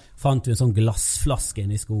 Bare husker, fant vi en sånn glassflaske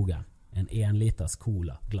inne i skogen. En 1 liters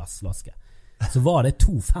cola glassflaske. Så var det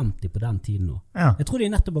 2,50 på den tiden nå. Ja. Jeg tror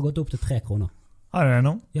de nettopp har gått opp til 3 kroner. Har det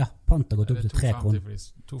nå? Ja, pant har gått opp til 3 kroner.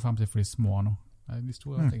 2,50 for de små nå. De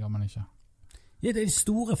store ligger man ikke. Ja, de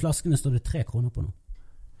store flaskene står det 3 kroner på nå.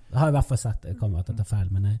 Det har jeg i hvert fall sett, det kan være at dette er feil,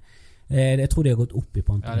 men jeg tror de har gått opp i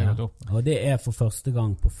panten. Ja, de har gått opp. Og det er for første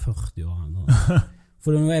gang på 40 år.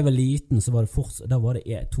 For når jeg var liten, så var det da var det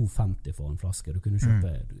 2,50 for en flaske. Jeg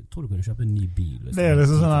tror du kunne kjøpe en ny bil. Det er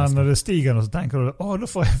liksom sånn når det stiger nå, så tenker du, da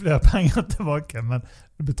får jeg flere penger tilbake, men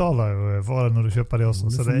du betaler jo for det når du kjøper det også.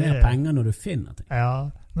 Du får mer penger når du finner ting. Ja,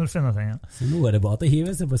 når du finner ting. Ja. Så nå er det bare til å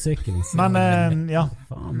hive seg på sykkelen. Men ja,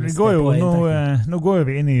 nå går jo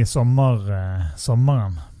vi inn i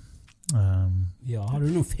sommeren. Ja, har du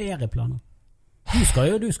noen ferieplaner? Du skal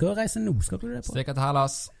jo reise nå, skal du det på? Stikker til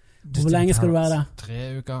Hellas. Hvor lenge skal du være der?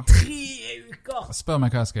 3 uker. 3 uker? Spør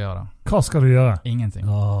meg hva jeg skal gjøre da. Hva skal du gjøre? Ingenting.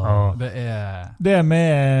 Det er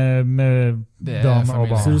med damer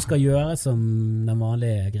og barn. Så du skal gjøre som den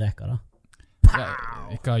vanlige greker da?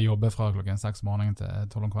 Ikke jobbe fra klokken 6 morgenen til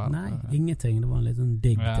 12 om kvelden. Nei, ingenting. Det var en litt sånn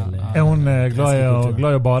digg til... Er hun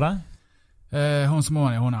glad i å bade? Hun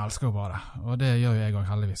elsker å bade, og det gjør jo jeg også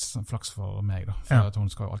heldigvis, flaks for meg da, for at hun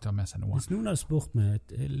skal jo alltid ha med seg noe. Hvis noen hadde spurt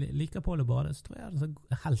meg, liker Pål å bade, så tror jeg det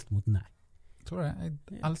er helt mot nei. Tror jeg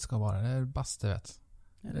elsker å bade, det er det beste jeg vet.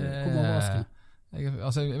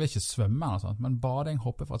 Jeg vil ikke svømme eller sånt, men bading,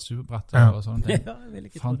 hoppe fra et superbrett og sånne ting.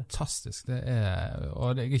 Fantastisk,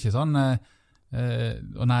 og det er ikke sånn...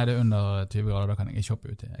 og nei, det er under 20 grader, da kan jeg ikke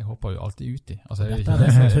hoppe uti. Jeg hopper jo alltid uti. Altså, det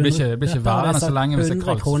blir ikke værende så lenge hvis det er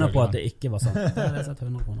kaldt. 100 kroner på at det ikke var sant. Det har jeg sett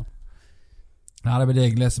 100 kroner. Nei, det blir det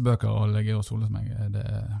jeg leser bøker og legger og soler som jeg.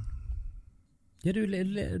 Ja,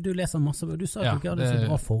 du leser masse bøker. Du sa at du ikke hadde så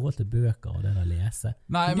bra forhold til bøker og det der lese.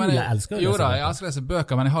 Nei, men jeg elsker å lese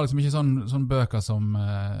bøker, men jeg har liksom ikke sånn bøker som,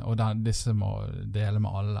 og disse må dele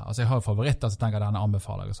med alle. Altså, jeg har favoritter, så tenker jeg denne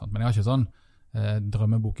anbefaler og sånt, men jeg har ikke sånn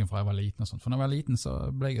drømmeboken fra jeg var liten og sånt. For når jeg var liten så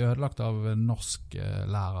ble jeg ødelagt av norsk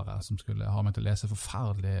lærere som skulle ha meg til å lese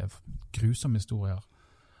forferdelige, grusomme historier.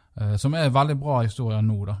 Som er veldig bra historier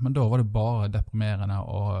nå da, men da var det bare deprimerende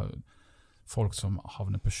og folk som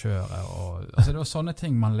havnet på kjøret. Altså det var sånne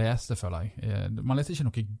ting man leste, føler jeg. Man leste ikke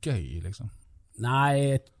noe gøy, liksom.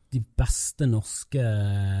 Nei, de beste norske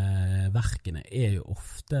verkene er jo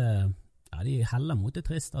ofte, de heller mot det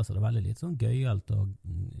triste, altså det er veldig litt sånn gøyalt og...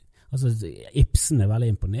 Altså, Ibsen er veldig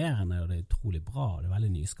imponerende, og det er utrolig bra, og det er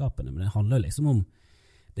veldig nyskapende, men det handler liksom om,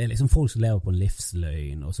 det er liksom folk som lever på en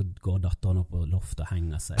livsløgn, og så går datteren opp på loftet og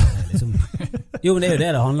henger seg. Det er liksom, jo, men det er jo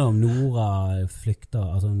det handler om. Nora flykter,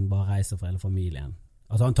 altså hun bare reiser for hele familien.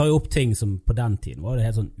 Altså han tar jo opp ting som på den tiden var det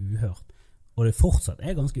helt sånn uhørt, og det fortsatt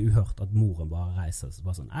er ganske uhørt at moren bare reiser, så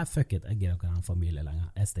bare sånn, fuck it, jeg gidder ikke den familien lenger,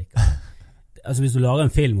 jeg stikker. Altså hvis du lager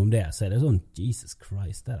en film om det, så er det sånn, Jesus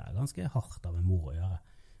Christ, det er ganske hardt av en mor å gjøre.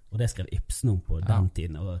 Og det skrev Ibsen om på den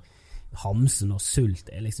tiden. Og Hamsun og sult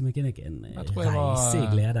liksom ikke en reise i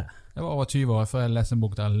glede. Jeg var over 20 år før jeg leste en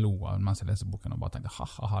bok der jeg lo mens jeg leste boken og bare tenkte,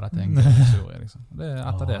 ha, dette en god historie. Liksom.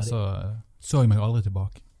 Etter det så jeg meg aldri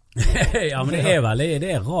tilbake. Ja, men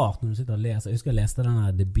det rart når du sitter og leser. Jeg husker jeg leste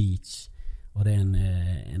denne The Beach, og det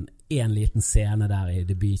en liten scene der i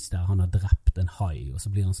The Beach der han har drept en hai, og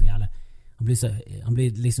så blir han så jævlig han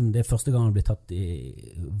blir liksom, det første gang han blir tatt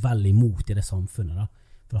vel imot i det samfunnet da.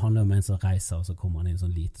 For det handler om en som reiser, og så kommer han inn i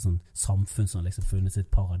sånn lite sånn samfunn som liksom funnet sitt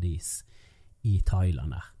paradis i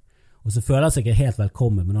Thailand der. Og så føler han seg ikke helt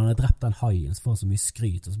velkommen, men når han har drept den haien, så får han så mye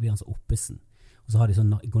skryt, og så blir han så oppissen. Og så har de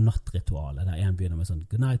sånn godnattritualet, der en begynner med sånn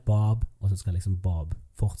good night Bob, og så skal liksom Bob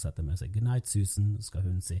fortsette med å si good night Susan, skal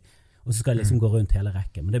hun si. Og så skal det liksom gå rundt hele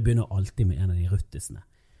rekken, men det begynner alltid med en av de ruttisene.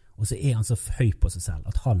 Og så han så høy på seg selv,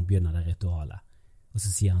 at han begynner det ritualet. Og så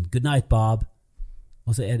sier han good night Bob,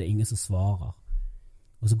 og så det ingen som svarer.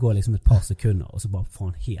 Og så går liksom et par sekunder, og så bare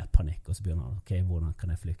får han helt panikk, og så begynner han, ok, hvordan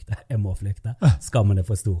kan jeg flykte? Jeg må flykte. Skammen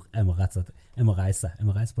for stor. Jeg må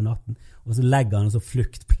reise på natten. Og så legger han en så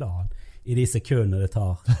fluktplan i de sekundene det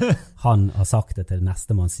tar. Han har sagt det til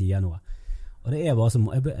neste man sier noe. Og det bare som,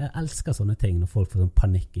 jeg elsker sånne ting, når folk får sånn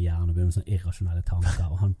panikk i hjernen, og begynner med sånne irrasjonelle tanker,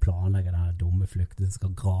 og han planlegger denne dumme flukten, som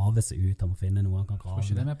skal grave seg ut, han må finne noe han kan grave.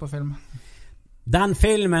 Får ikke det med på film? Den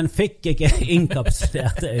filmen fikk ikke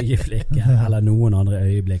inkapsulerte øyeblikk eller noen andre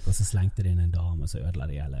øyeblikk, og så slengte de inn en dame, så ødela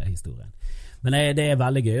de hele historien. Men det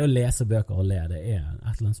veldig gøy å lese bøker og le. Det et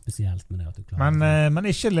eller annet spesielt med det at du klarer. Men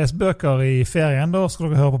ikke les bøker i ferien, da skal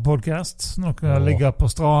dere høre på podcast når dere ligger på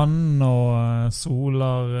stranden og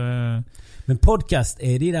soler. Men podcast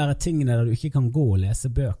de der tingene der du ikke kan gå og lese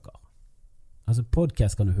bøker. Altså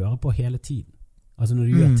podcast kan du høre på hele tiden. Altså når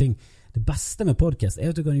du gjør ting. Det beste med podcast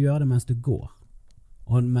at du kan gjøre det mens du går.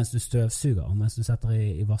 Og mens du støvsuger, og mens du setter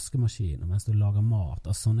i vaskemaskinen, og mens du lager mat,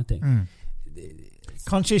 og sånne ting.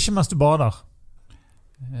 Kanskje ikke mens du bader.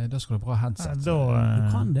 Da skal du bra headset. Du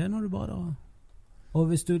kan det når du bader. Og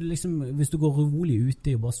hvis du går rolig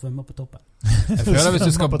ute og bare svømmer på toppen. Jeg føler hvis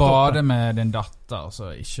du skal bade med din datter,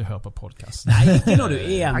 så ikke hør på podcast. Nei, ikke når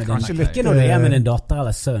du med din datter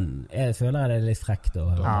eller sønn. Jeg føler det litt frekt.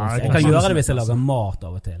 Jeg kan gjøre det hvis jeg lager mat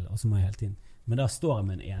av og til, og så må jeg hele tiden. Men da står jeg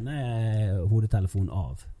med en ene hodetelefonen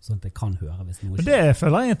av, sånn at jeg kan høre hvis noe skjer. Det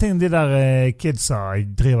føler jeg en ting de der kidsa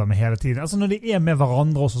driver med hele tiden. Altså når de med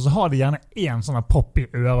hverandre også, så har de gjerne en sånn pop i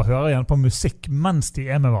øret og hører gjerne på musikk mens de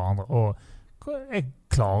med hverandre, og jeg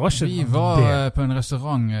klarer ikke det. Vi var på en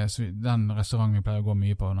restaurant, den restauranten vi pleier å gå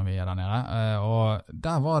mye på når vi der nede, og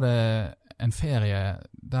der var det en ferie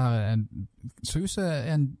der så ut som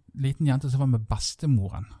en liten jente som var med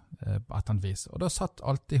bestemoren på et eller annet vis. Og da satt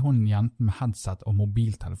alltid hun jenten med headset og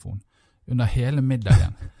mobiltelefon under hele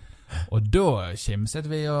middagen. Og da kimset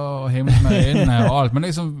vi og himlet med øynene og alt. Men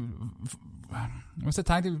liksom, hvis jeg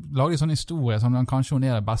tenkte, lagde en sånn historie, sånn at kanskje hun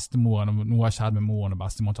det bestemoren, og noe har skjedd med moren, og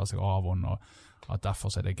bestemor tar seg av henne, og at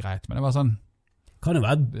derfor så det greit. Men det var sånn, kan det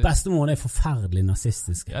være at bestemoren forferdelig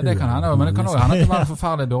nazistisk? Ja, det kan hende, men det kan også hende at det var en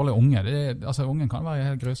forferdelig dårlig unge. Altså, ungen kan være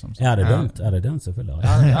helt grusom. Ja, det dømt selvfølgelig.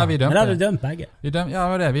 Ja, vi dømte. Men det dømt begge. Vi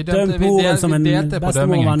dømte moren som en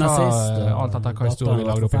bestemor var nazist. Alt dette hva historie vi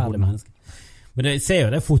lagde opp i hodet. Men jeg ser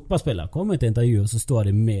jo det fotballspiller kommer til intervju, og så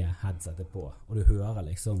står de med headsetet på, og du hører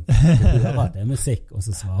liksom, du hører at det musikk, og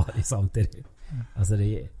så svarer de samtidig. Altså,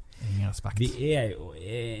 ingen respekt. Vi jo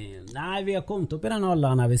vi har kommet opp i den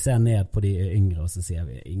alderen der vi ser ned på de yngre, og så sier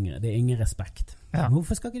vi det ingen respekt. Ja. Men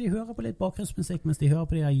hvorfor skal ikke de høre på litt bakgrunnsmusikk mens de hører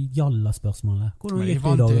på de her jalla-spørsmålene? Men vi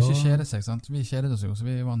vant til ikke kjede seg, sant? Vi kjedet oss jo, så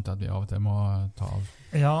vi vant til at vi av og til må ta av.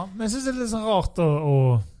 Ja, men jeg synes det litt sånn rart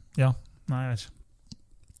jeg vet ikke.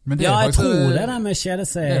 Men jeg tror det der med kjede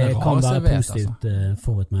seg kan være positivt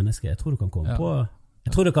for et menneske. Jeg tror du kan komme på,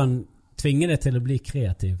 jeg tror du kan tvinge deg til å bli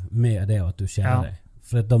kreativ med det at du kjeder deg.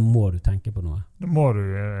 For da må du tenke på noe. Da må du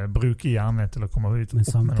bruke hjernen til å komme ut. Men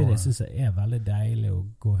samtidig synes jeg veldig deilig å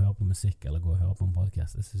gå og høre på musikk, eller gå og høre på en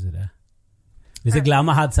podcast. Det synes jeg Hvis jeg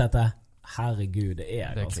glemmer headsetet, herregud, det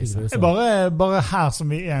ganske grusomt. Bare her som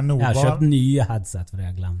vi nå. Jeg har kjøpt nye headset fordi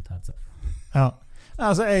jeg har glemt headset. Ja.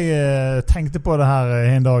 Altså, jeg tenkte på det her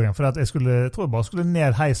en dagen, for jeg tror jeg bare skulle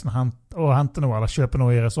ned heisen og hente noe, eller kjøpe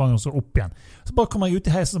noe i restauranten og så opp igjen. Så bare kommer jeg ut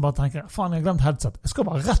i heisen og bare tenker, faen, jeg har glemt headset. Jeg skal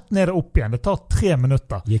bare rett ned og opp igjen. Det tar 3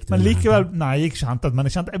 minutter. Men likevel, nei, jeg gikk ikke hentet, men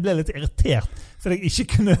jeg kjente jeg ble litt irritert, for jeg ikke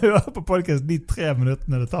kunne høre på podcast de 3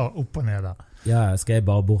 minuttene det tar opp og ned der. Ja, skal jeg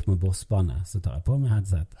bare bort med bossbandet, så tar jeg på meg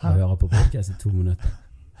headset og hører på podcast i 2 minutter.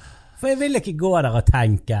 For jeg vil ikke gå der og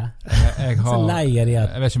tenke. Så lei de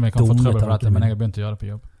at jeg vet ikke om jeg kan få trøbbel for dette, men jeg har begynt å gjøre det på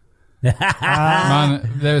jobb. Men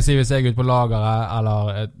det vil si hvis jeg er ute på lageret,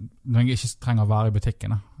 eller når jeg ikke trenger å være i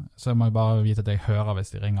butikken, så må jeg bare vite at jeg hører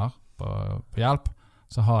hvis de ringer på hjelp.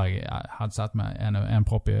 Så har jeg headset med en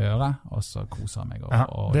propp i øret, og så koser jeg meg.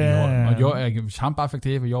 Og jeg er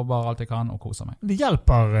kjempeeffektiv, jobber alt jeg kan, og koser meg. Det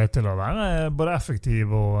hjelper til å være både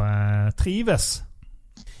effektiv og trives.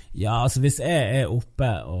 Ja, altså hvis jeg er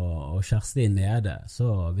oppe og Kjersti er nede,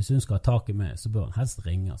 så hvis hun skal ha tak i meg, så bør hun helst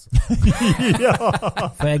ringe. Altså.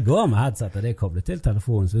 For jeg går med headset, og det er koblet til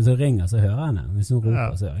telefonen, så hvis hun ringer, så hører jeg henne. Hvis hun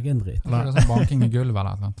roper, så hører jeg en dritt. Det er sånn banking i gulvet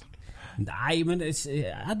eller noe. Nei, men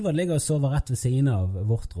Edvard ligger og sover rett ved siden av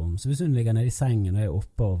vårt rom, så hvis hun ligger nede i sengen og er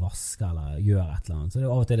oppe og vasker eller gjør et eller annet, så det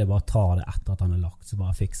er av og til det bare tar det etter at han er lagt, så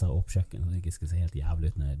bare fikser jeg opp kjøkken, så det ikke skal se helt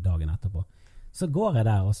jævlig ut dagen etterpå. Så går jeg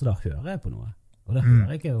der, og så da hører jeg på noe, og det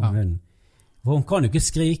hører jeg ikke om hun, for hun kan jo ikke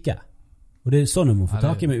skrike, og det er sånn hun må få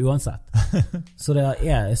tak i meg uansett. Så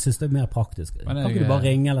jeg synes det er mer praktisk. Kan ikke du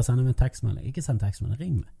bare ringe eller sende meg en tekstmelding? Ikke send tekstmelding,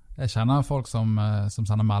 ring meg. Jeg kjenner folk som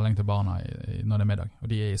sender melding til barna når det er middag, og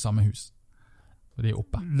de er i samme hus. Og de er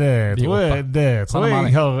oppe. Det tror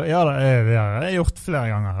jeg har jeg gjort flere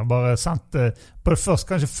ganger. Jeg bare sendt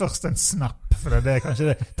kanskje først en snap, for det er kanskje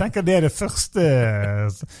det. Tenker det er det første,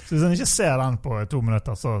 så hvis han ikke ser den på 2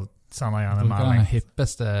 minutter, så sender jeg gjerne en melding. Den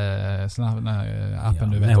hippeste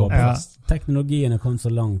appen du vet om. Teknologien er kommet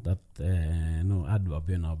så langt at når Edvard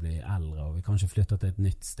begynner å bli eldre, og vi kanskje flytter til et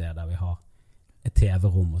nytt sted der vi har et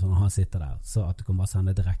TV-rom, og så når han sitter der, så at du kan bare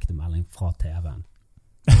sende direkte melding fra TV-en.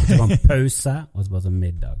 Så kan han pause, og så bare så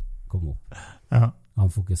middag komme opp. Ja. Han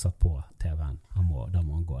får ikke satt på TV-en. Da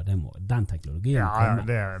må han gå. Den teknologien komme.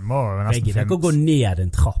 Det må jo nesten finnes. Det kan gå ned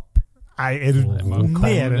en trapp. Nei, er du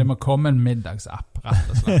ned? Det må komme en middagsapp,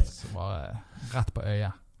 rett og slett. Så bare rett på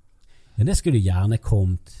øyet. Ja, det skulle gjerne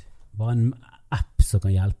kommet. Bare en app som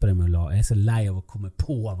kan hjelpe deg med å lage. Jeg er så lei av å komme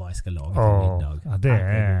på hva jeg skal lage til middag. Ja, det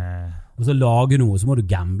er... Og så lage noe, så må du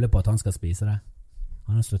gamble på at han skal spise det.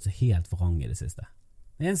 Han har slått seg helt for rang i det siste.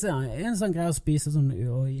 En sånn greier å spise sånn,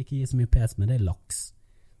 og ikke gi så mye pes, men det er laks.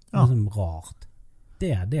 Det er sånn rart.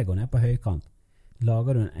 Det går ned på høykant.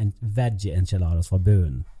 Lager du en veggie enchiladas fra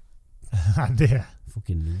bunnen? Det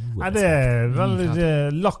er veldig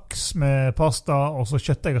laks med pasta, og så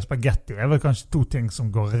kjøttdeig og spagetti. Det er vel kanskje 2 ting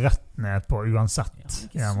som går rett ned på uansett.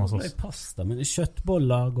 Ja, ikke så mye pasta, men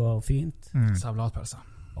kjøttboller går fint. Savlatpølse.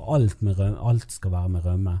 Og alt skal være med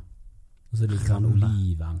rømme. Og så liker han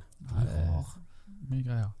oliven. Mye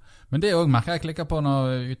greier. Men det også merker jeg klikker på når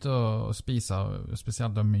jeg er ute og spiser,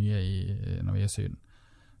 spesielt da mye når vi er i Syden.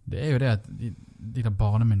 Det er jo det at de der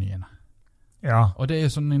barnemenyene. Ja. Og det er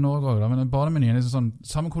jo sånn i Norge også, men barnemenyen er sånn,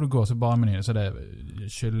 samme hvor du går så barnemenyen, så det er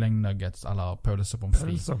kyllingnuggets eller pølse pommes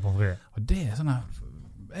frites. Og det er sånn her,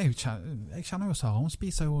 jeg kjenner jo Sara, hun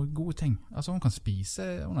spiser jo gode ting. Altså hun kan spise,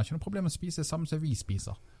 hun har ikke noe problem med å spise samme som vi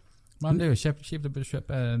spiser. Men det er jo kjipt å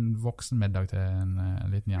kjøpe en voksenmiddag til en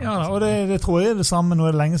liten jente. Ja, og det tror jeg er det samme. Nå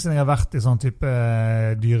er det lenge siden jeg har vært i sånn type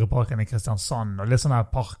dyreparken i Kristiansand, og litt sånne her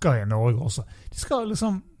parker i Norge også. De skal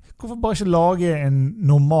liksom, hvorfor bare ikke lage en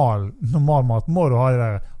normal mat? Må du ha de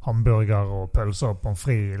der hamburger og pølser og pommes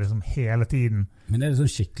frites liksom hele tiden? Men er det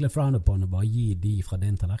sånn skikkelig frowned upon å bare gi de fra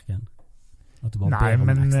din tallerken? Nei,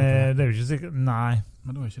 men det er jo ikke sikkert. Nei,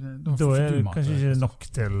 men da er det kanskje ikke nok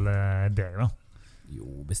til deg da.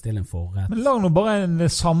 Jo, bestill en forrett. Men lag nå bare det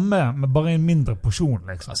samme, med bare en mindre porsjon,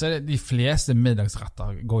 liksom. Altså, de fleste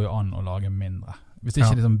middagsretter går jo an å lage mindre. Hvis det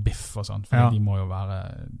ikke er sånn biff og sånt, for de må jo være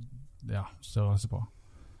størrelse på.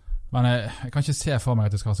 Men jeg kan ikke se for meg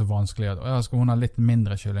at det skal være så vanskelig at skal hun ha litt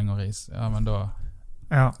mindre kylling og ris? Ja, men da...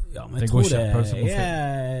 Ja, men jeg tror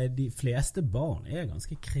de fleste barn er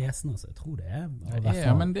ganske kresne, så jeg tror det er.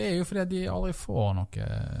 Ja, men det er jo fordi de aldri får noe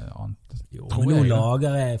annet. Jo, men nå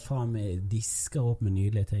lager jeg faen meg disker opp med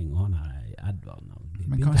nydelige ting, og han er Edvard.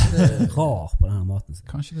 Men kanskje det er rar på denne maten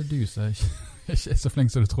sin. Kanskje det er du som ikke er så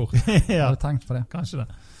flink som du tror. Har du tenkt på det? Kanskje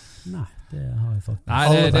det. Nei, det har jeg faktisk.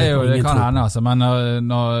 Nei, det kan hende, altså, men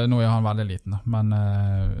nå er han veldig liten, men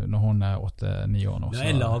når hun er 8-9 år nå, så...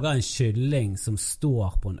 Jeg lager en kylling som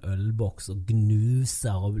står på en ølboks og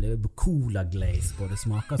gnuser og blir cola-glaze på, det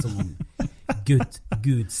smaker som om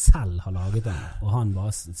Gud selv har laget den, og han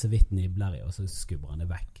bare så vidt nibler i, og så skubber han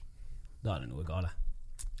det vekk. Da er det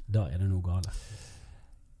noe gale.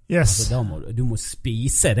 Yes. Altså, du må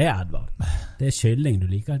spise det, Edvard. Det er kylling du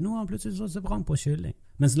liker. Nå har han plutselig slått seg brann på kylling.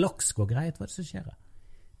 Mens laks går greit, hva er det som skjer?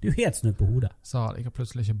 Du er helt snudd på hodet. Sara liker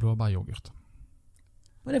plutselig ikke blåbæryoghurt.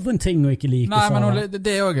 Hva er det for en ting å ikke like, Sara? Nei, men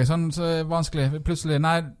det er også sånn så vanskelig. Plutselig,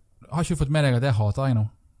 nei, har ikke fått med deg at jeg hater deg nå.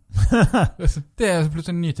 Det er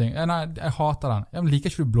plutselig en ny ting. Nei, jeg hater den. Jeg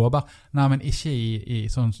liker ikke du blåbær? Nei, men ikke i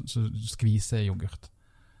sånn skviseyoghurt.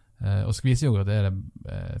 Og skviseyoghurt det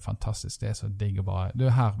fantastisk. Det så digg å bare... Du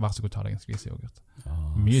her, vær så god, ta deg en skviseyoghurt.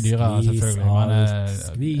 Mye dyrere, selvfølgelig.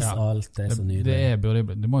 Skvis alt, det så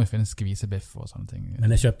nydelig. Det må jo finnes skvisebiff og sånne ting.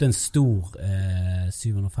 Men jeg kjøpte en stor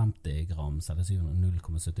 750 grams, eller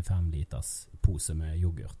 0,75 liters pose med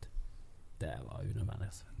yoghurt. Det var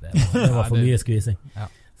unødvendig. Det var for mye skvising. Ja.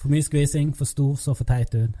 For mye skvising, for stor, så for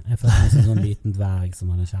teit ut. Jeg følte meg som en sånn liten dverg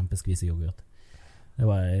som hadde en kjempeskviseyoghurt. Det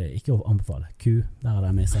var ikke å anbefale. Ku, der er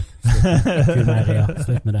det misset. Ku-meierier,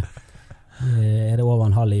 slutt med det. Er det over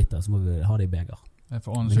en halv liter, så må vi ha det i beger.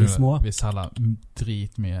 For ånden vi selger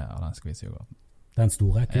dritmye av den skviseyoghurten. Den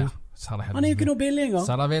store ku? Ja, han er jo ikke noe billig engang.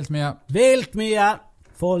 Selger vilt mye. Vilt mye!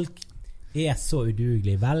 Folk er så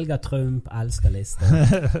udugelig. Velger Trump, elsker lister.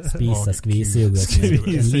 Spiser skviseyoghurt.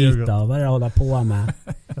 En liter, hva er det holder på med?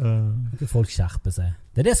 Ikke folk skjerper seg.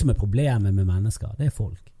 Det er det som er problemet med mennesker. Det er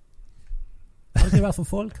folk. Hadde det ikke vært for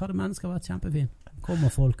folk, hadde mennesker vært kjempefin. Kommer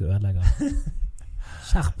folk og ødelegger.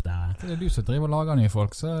 Skjerp deg. Det er du som driver og lager nye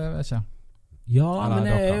folk, så jeg vet ikke. Ja, men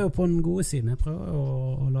jeg er jo på den gode siden. Jeg prøver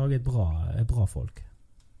å lage et bra folk.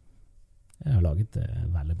 Jeg har laget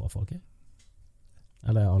veldig bra folk.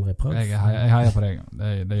 Eller jeg har aldri prøvd. Jeg heier på deg.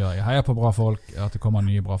 Det gjør jeg. Jeg heier på bra folk, at det kommer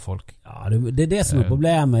nye bra folk. Ja, det er det som er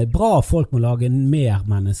problemet. Bra folk må lage mer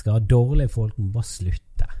mennesker. Dårlige folk må bare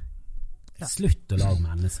slutte. Slutt å lage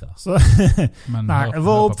mennesker. Nei,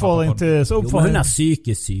 vår oppfordring til... hun er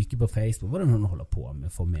syke på Facebook. Hva er det hun holder på med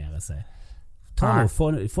å formere seg? Få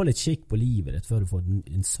litt skikk på livet ditt før du får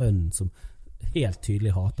en sønn som helt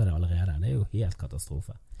tydelig hater det allerede. Det er jo helt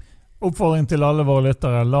katastrofe. Oppfordring til alle våre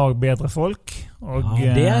lyttere, lag bedre folk.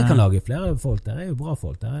 Dere kan lage flere folk. Dere er jo bra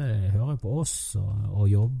folk. Dere hører på oss og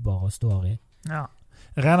jobber og står i. Ja.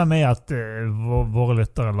 Jeg regner med at våre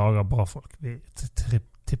lyttere lager bra folk. Vi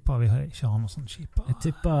tipper vi ikke har noe sånn kjipa. Jeg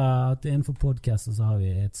tipper at innenfor podcasten så har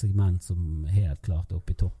vi et segment som helt klart er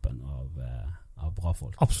oppe i toppen av bra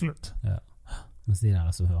folk. Absolutt. Ja. Mens de der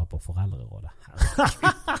som hører på Foreldrerådet.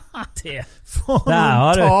 For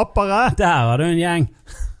noen tapere! Der har du en gjeng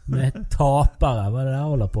med tapere. Hva er det der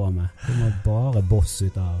holder på med? Du må bare boss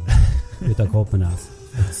ut av kroppen deres.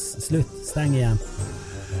 Slutt, steng igjen.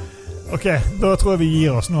 Ok, da tror jeg vi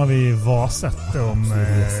gir oss. Nå har vi vaset om...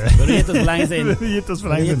 Burde gitt oss for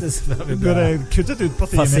lenge siden. Vi burde kuttet ut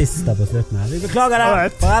partiet. Fascister på slutten her. Vi beklager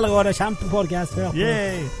det. Foreldrerådet, kjempepodcast.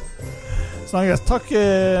 Snakkes.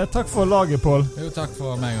 Takk for laget, Pål. Jo, takk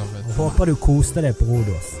for meg. Håper du koste deg på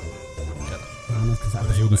Rodos. Nå skal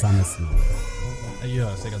episoden sendes nå. Jeg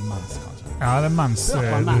gjør sikkert mens, kanskje. Ja, det er mens.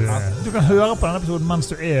 Du kan høre på denne episoden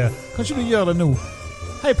mens du er... Kanskje du gjør det nå?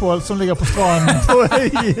 Hei Pål, som ligger på stranden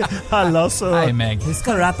i Hellas. Hei meg.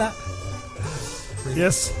 Husker du dette?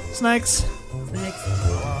 Yes. Snakes.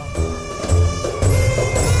 Snakes.